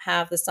not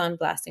have the sun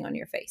blasting on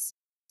your face,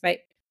 right?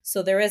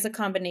 So there is a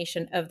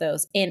combination of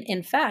those. And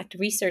in fact,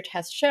 research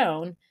has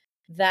shown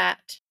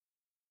that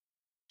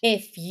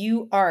if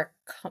you are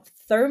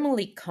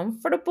thermally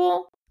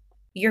comfortable,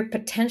 your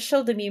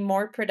potential to be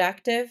more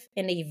productive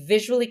in a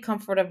visually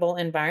comfortable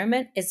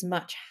environment is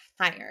much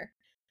higher.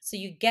 So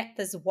you get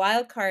this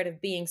wild card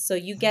of being, so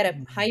you get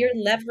a higher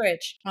Mm.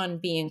 leverage on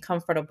being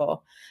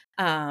comfortable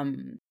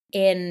in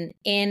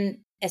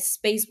a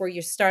space where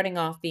you're starting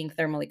off being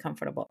thermally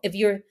comfortable. If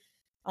you're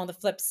on the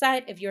flip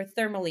side, if you're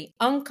thermally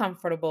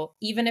uncomfortable,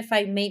 even if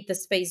I made the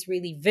space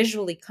really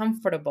visually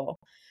comfortable,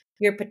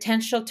 your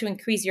potential to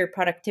increase your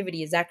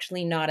productivity is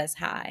actually not as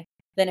high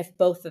than if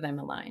both of them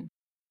align.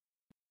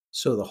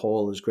 So the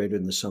whole is greater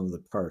than the sum of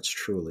the parts,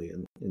 truly,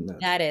 in that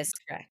That sense. is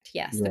correct.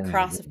 Yes, the Yeah,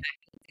 cross effect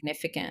is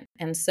significant.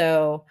 And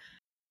so,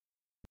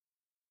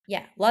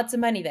 yeah, lots of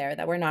money there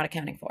that we're not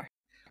accounting for.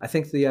 I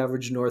think the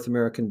average North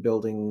American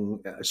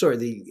building, sorry,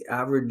 the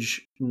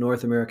average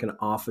North American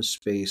office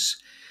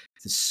space,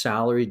 the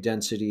salary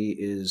density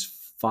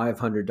is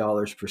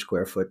 $500 per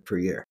square foot per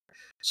year.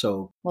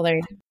 So Well, there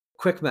you go.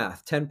 quick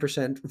math,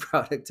 10%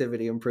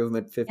 productivity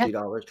improvement, Yep,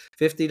 $50,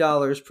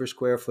 $50 per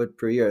square foot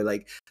per year.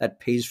 Like that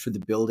pays for the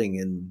building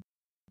in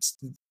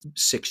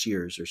 6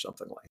 years or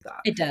something like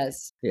that. it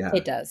does. Yeah.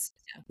 It does.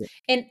 Yeah. Yeah.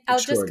 And I'll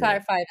just Extraordinary.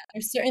 clarify that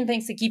there's certain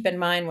things to keep in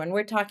mind when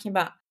we're talking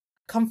about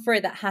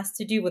comfort that has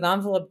to do with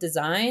envelope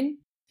design,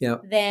 Yeah.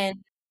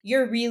 then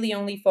you're really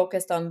only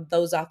focused on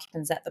those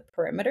occupants at the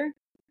perimeter.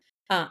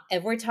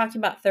 If we're talking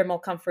about thermal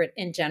comfort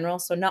in general,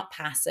 so not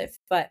passive,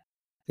 but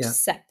Yeah.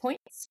 set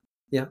points,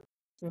 Yeah.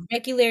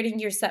 regulating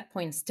your set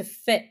points to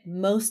fit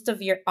most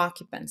of your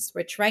occupants,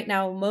 which right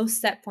now most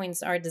set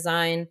points are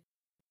designed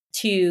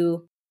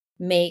to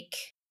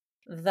make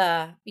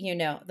the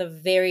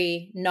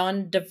very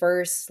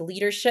non-diverse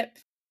leadership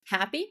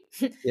happy,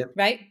 Yep.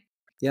 right?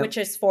 Yep. Which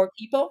is for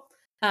people.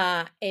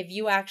 If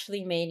you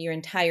actually made your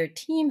entire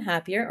team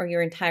happier or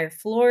your entire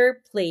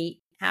floor plate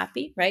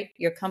happy, right?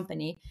 Your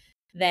company,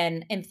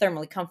 then and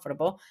thermally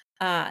comfortable,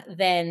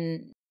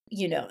 then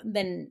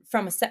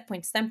from a set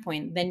point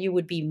standpoint, then you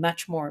would be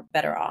much more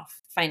better off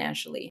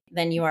financially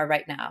than you are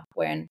right now,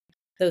 when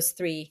those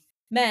three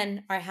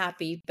men are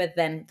happy, but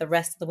then the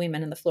rest of the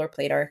women in the floor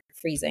plate are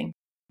freezing.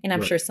 And I'm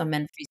Right. sure some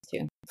men freeze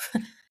too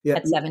Yeah.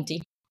 at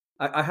 70.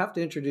 I have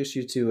to introduce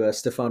you to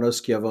Stefano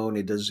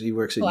Schiavone. He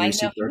works at Oh, I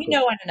UC know. We Berkeley.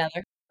 know one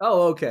another.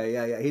 Oh, okay.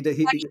 Yeah, yeah.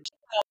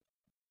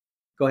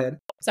 Go ahead.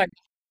 Sorry.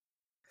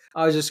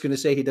 I was just going to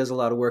say he does a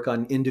lot of work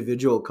on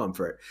individual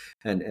comfort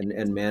and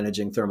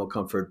managing thermal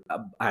comfort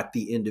at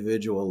the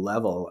individual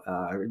level.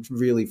 It's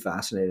really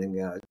fascinating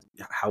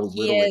how He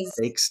little it is.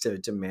 takes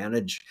to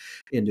manage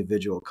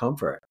individual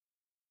comfort.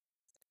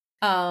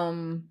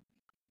 Um,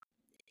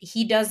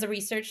 he does the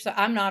research. So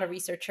I'm not a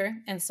researcher.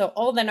 And so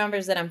all the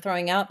numbers that I'm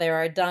throwing out there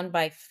are done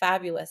by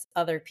fabulous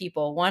other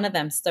people. One of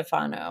them,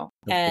 Stefano.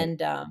 Of course.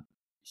 And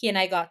he and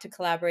I got to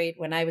collaborate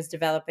when I was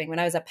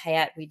at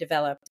Payette, we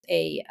developed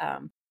a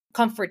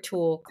comfort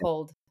tool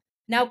called,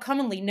 now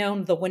commonly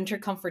known, the Winter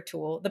Comfort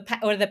Tool,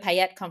 or the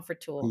Payette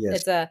Comfort Tool.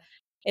 Yes.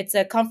 It's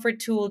a comfort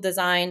tool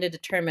designed to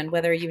determine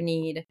whether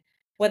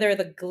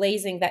the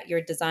glazing that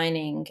you're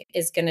designing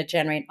is going to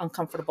generate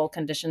uncomfortable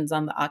conditions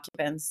on the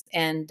occupants.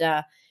 And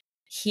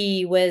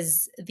he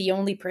was the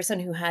only person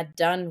who had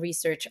done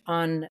research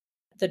on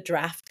the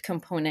draft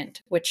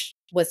component, which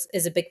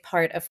is a big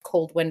part of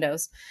cold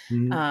windows.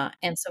 Mhm.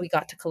 And so we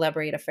got to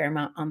collaborate a fair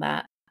amount on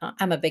that.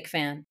 I'm a big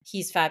fan.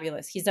 He's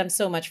fabulous. He's done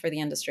so much for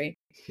the industry.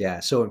 Yeah,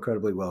 so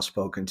incredibly well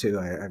spoken too.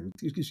 I'm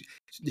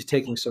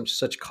taking some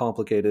such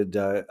complicated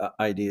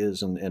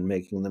ideas and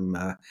making them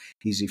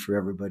easy for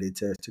everybody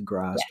to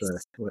grasp.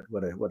 Yes.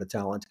 What a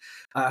talent!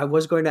 I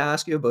was going to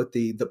ask you about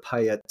the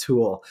Payette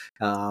tool.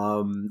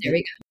 There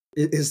we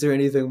Is there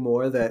anything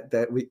more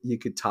that you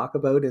could talk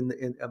about in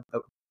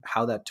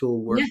how that tool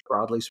go. works,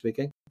 broadly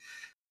speaking?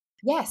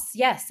 Yes,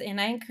 yes, and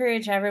I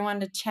encourage everyone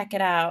to check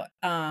it out.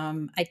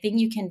 I think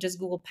you can just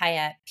Google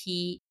Payette,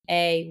 Payette,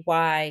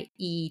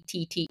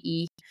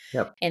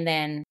 Yep. and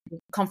then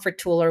Comfort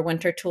Tool or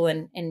Winter Tool,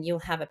 and you'll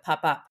have it pop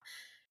up.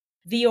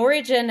 The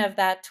origin of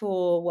that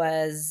tool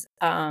was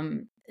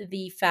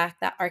the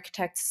fact that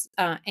architects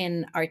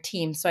in our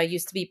team. So I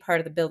used to be part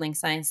of the building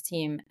science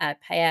team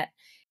at Payette,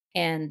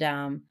 and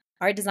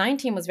our design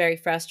team was very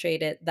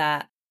frustrated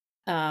that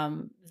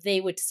they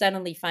would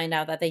suddenly find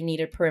out that they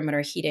needed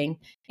perimeter heating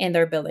in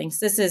their buildings.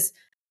 This is,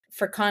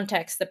 for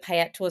context, the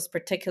Payette tool is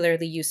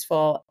particularly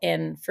useful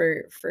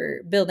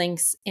for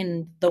buildings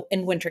in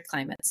winter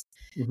climates,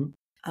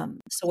 Hmm.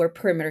 so where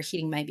perimeter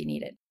heating might be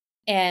needed.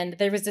 And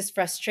there was this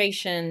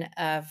frustration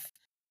of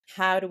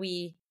how do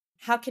we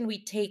how can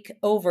we take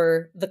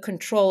over the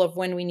control of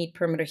when we need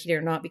perimeter heating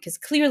or not? Because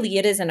clearly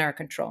it is in our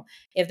control.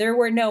 If there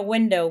were no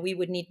window, we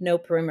would need no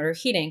perimeter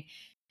heating.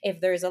 If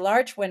there's a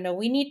large window,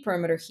 we need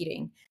perimeter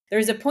heating.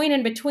 There's a point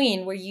in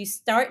between where you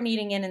start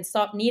needing it and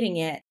stop needing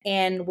it,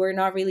 and we're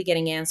not really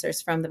getting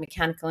answers from the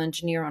mechanical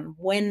engineer on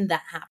when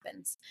that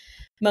happens.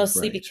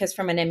 Mostly Right. because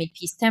from an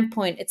MEP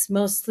standpoint, it's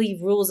mostly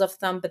rules of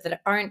thumb, but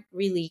that aren't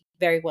really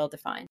very well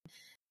defined.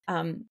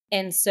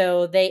 And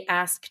so they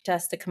asked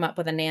us to come up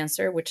with an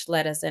answer, which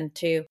led us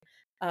into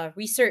a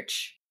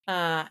research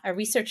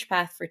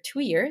path for 2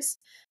 years,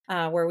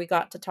 where we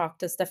got to talk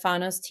to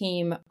Stefano's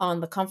team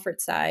on the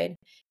comfort side,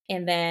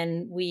 and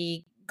then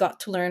we got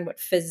to learn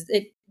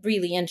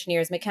really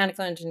engineers,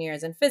 mechanical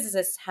engineers, and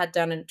physicists had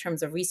done in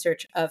terms of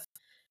research of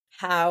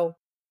how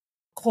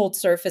cold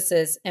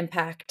surfaces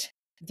impact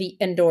the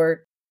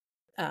indoor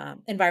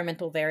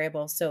environmental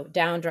variables. So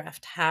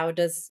downdraft, how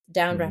does Mhm.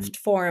 downdraft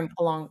form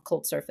along a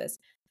cold surface?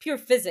 Pure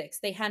physics.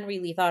 They hadn't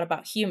really thought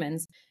about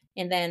humans.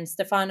 And then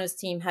Stefano's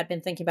team had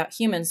been thinking about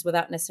humans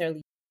without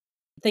necessarily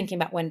thinking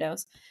about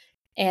windows.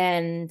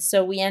 And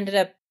so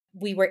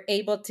we were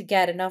able to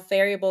get enough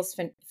variables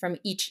from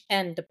each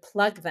end to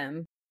plug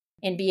them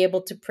and be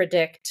able to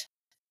predict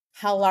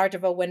how large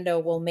of a window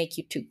will make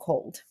you too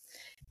cold.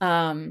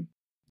 Um,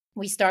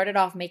 we started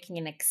off making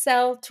an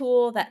Excel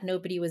tool that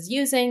nobody was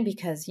using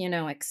because,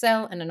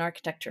 Excel in an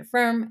architecture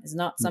firm is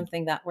not Mm.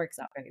 something that works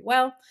out very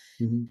well.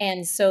 Mhm.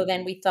 And so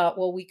then we thought,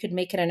 well, we could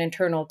make it an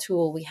internal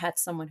tool. We had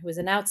someone who was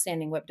an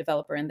outstanding web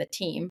developer in the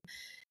team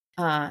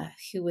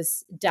who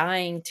was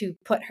dying to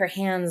put her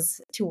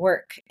hands to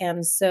work.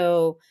 And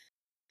so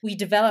we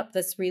developed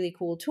this really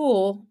cool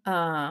tool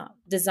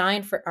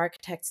designed for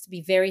architects to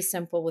be very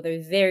simple with a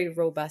very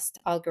robust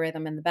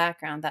algorithm in the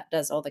background that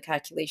does all the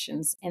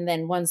calculations. And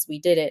then once we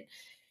did it,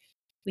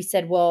 we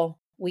said, well,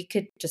 we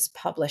could just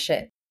publish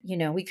it.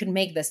 We could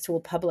make this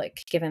tool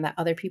public, given that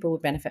other people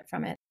would benefit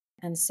from it.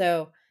 And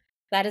so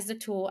that is the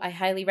tool. I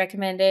highly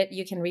recommend it.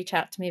 You can reach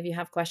out to me if you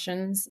have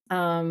questions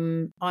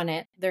on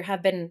it. There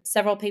have been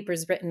several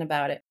papers written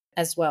about it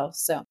as well.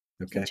 So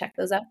you can Okay. check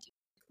those out.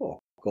 Cool.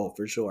 Cool,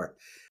 for sure.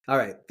 All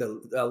right.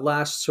 The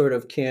last sort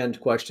of canned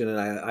question, and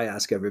I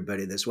ask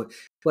everybody this one: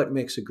 what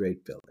makes a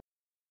great building?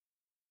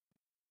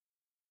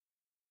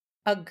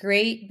 A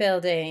great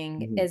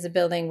building Mhm. is a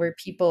building where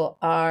people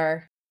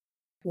are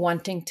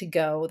wanting to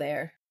go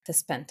there to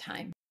spend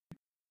time.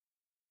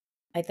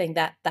 I think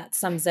that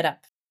sums it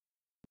up.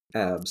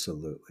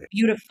 Absolutely.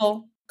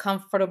 Beautiful,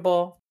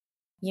 comfortable,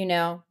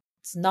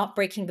 it's not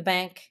breaking the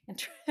bank in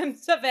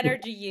terms of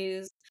energy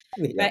used,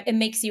 Yeah, right? It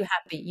makes you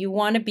happy. You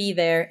want to be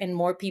there and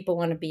more people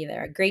want to be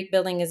there. A great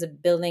building is a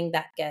building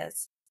that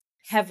gets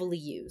heavily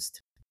used,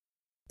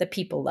 that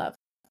people love.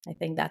 I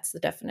think that's the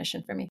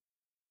definition for me.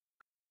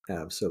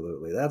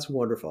 absolutely. That's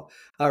wonderful.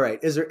 All right.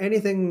 Is there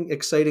anything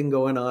exciting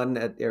going on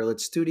at Airlit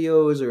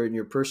Studios or in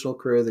your personal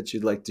career that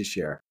you'd like to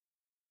share?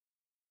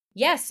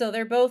 Yes, so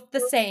they're both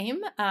the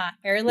same. Yeah.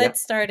 Airlit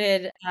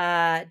started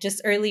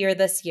just earlier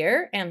this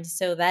year, and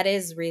so that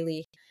is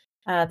really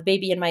the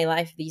baby in my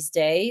life these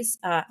days.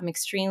 I'm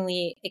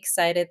extremely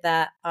excited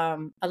that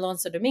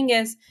Alonso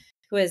Dominguez,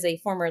 who is a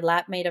former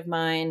lab mate of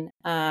mine,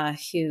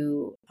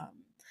 who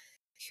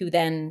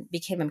then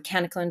became a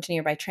mechanical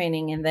engineer by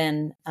training, and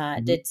then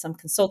Mhm. did some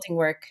consulting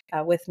work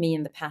with me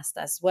in the past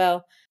as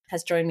well,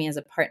 has joined me as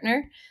a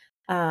partner,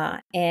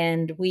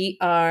 and we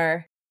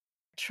are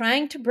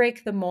trying to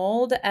break the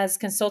mold as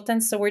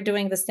consultants. So we're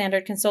doing the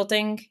standard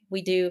consulting.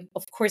 We do,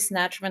 of course,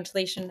 natural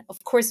ventilation,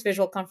 of course,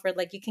 visual comfort.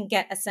 Like you can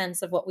get a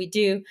sense of what we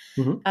do.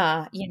 Mhm.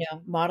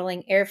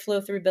 Modeling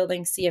airflow through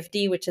buildings,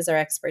 CFD, which is our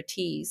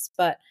expertise.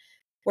 But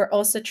we're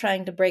also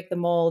trying to break the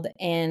mold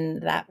in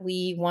that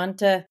we want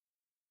to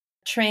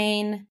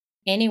train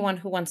anyone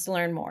who wants to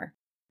learn more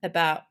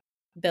about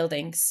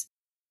buildings,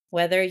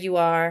 whether you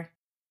are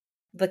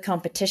the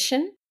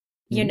competition,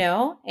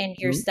 Mhm. and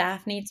your Mhm.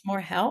 staff needs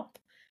more help.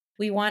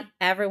 We want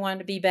everyone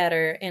to be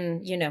better.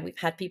 And, we've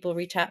had people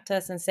reach out to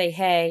us and say,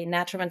 hey,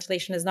 natural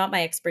ventilation is not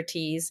my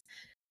expertise.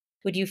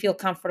 Would you feel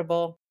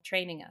comfortable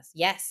training us?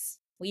 Yes.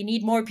 We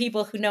need more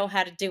people who know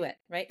how to do it,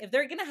 right? If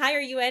they're going to hire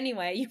you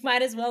anyway, you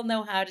might as well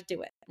know how to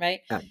do it,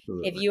 right? If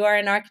Absolutely. you are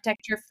an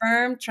architecture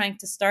firm trying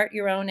to start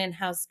your own in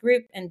house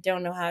group and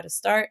don't know how to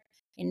start,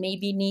 and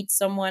maybe need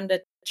someone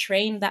to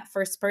train that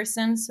first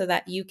person so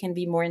that you can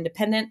be more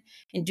independent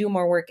and do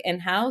more work in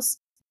house,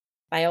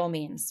 by all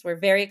means. We're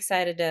very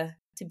excited to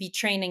be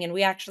training, and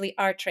we actually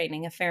are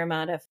training a fair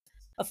amount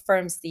of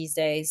firms these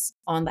days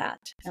on that.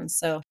 And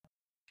so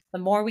the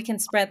more we can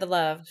spread the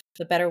love,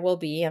 the better we'll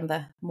be, and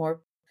the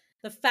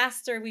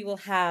faster we will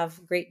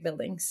have great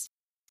buildings.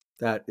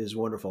 That is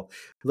wonderful.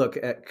 Look,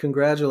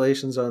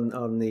 congratulations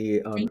on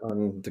the Thank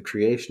on the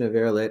creation of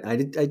Airlit.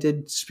 I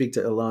did speak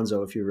to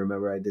Alonso, if you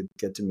remember. I did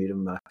get to meet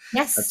him not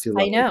Yes, too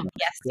I long know. ago.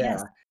 Yes, yes.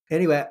 Yeah.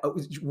 Anyway, it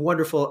was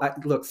wonderful.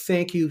 Look,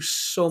 thank you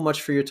so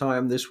much for your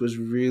time. This was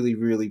really,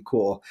 really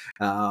cool.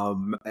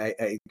 And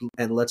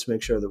let's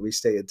make sure that we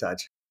stay in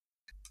touch.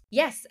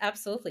 Yes,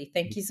 absolutely.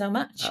 Thank you so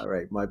much. All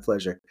right, my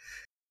pleasure.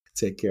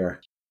 Take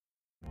care.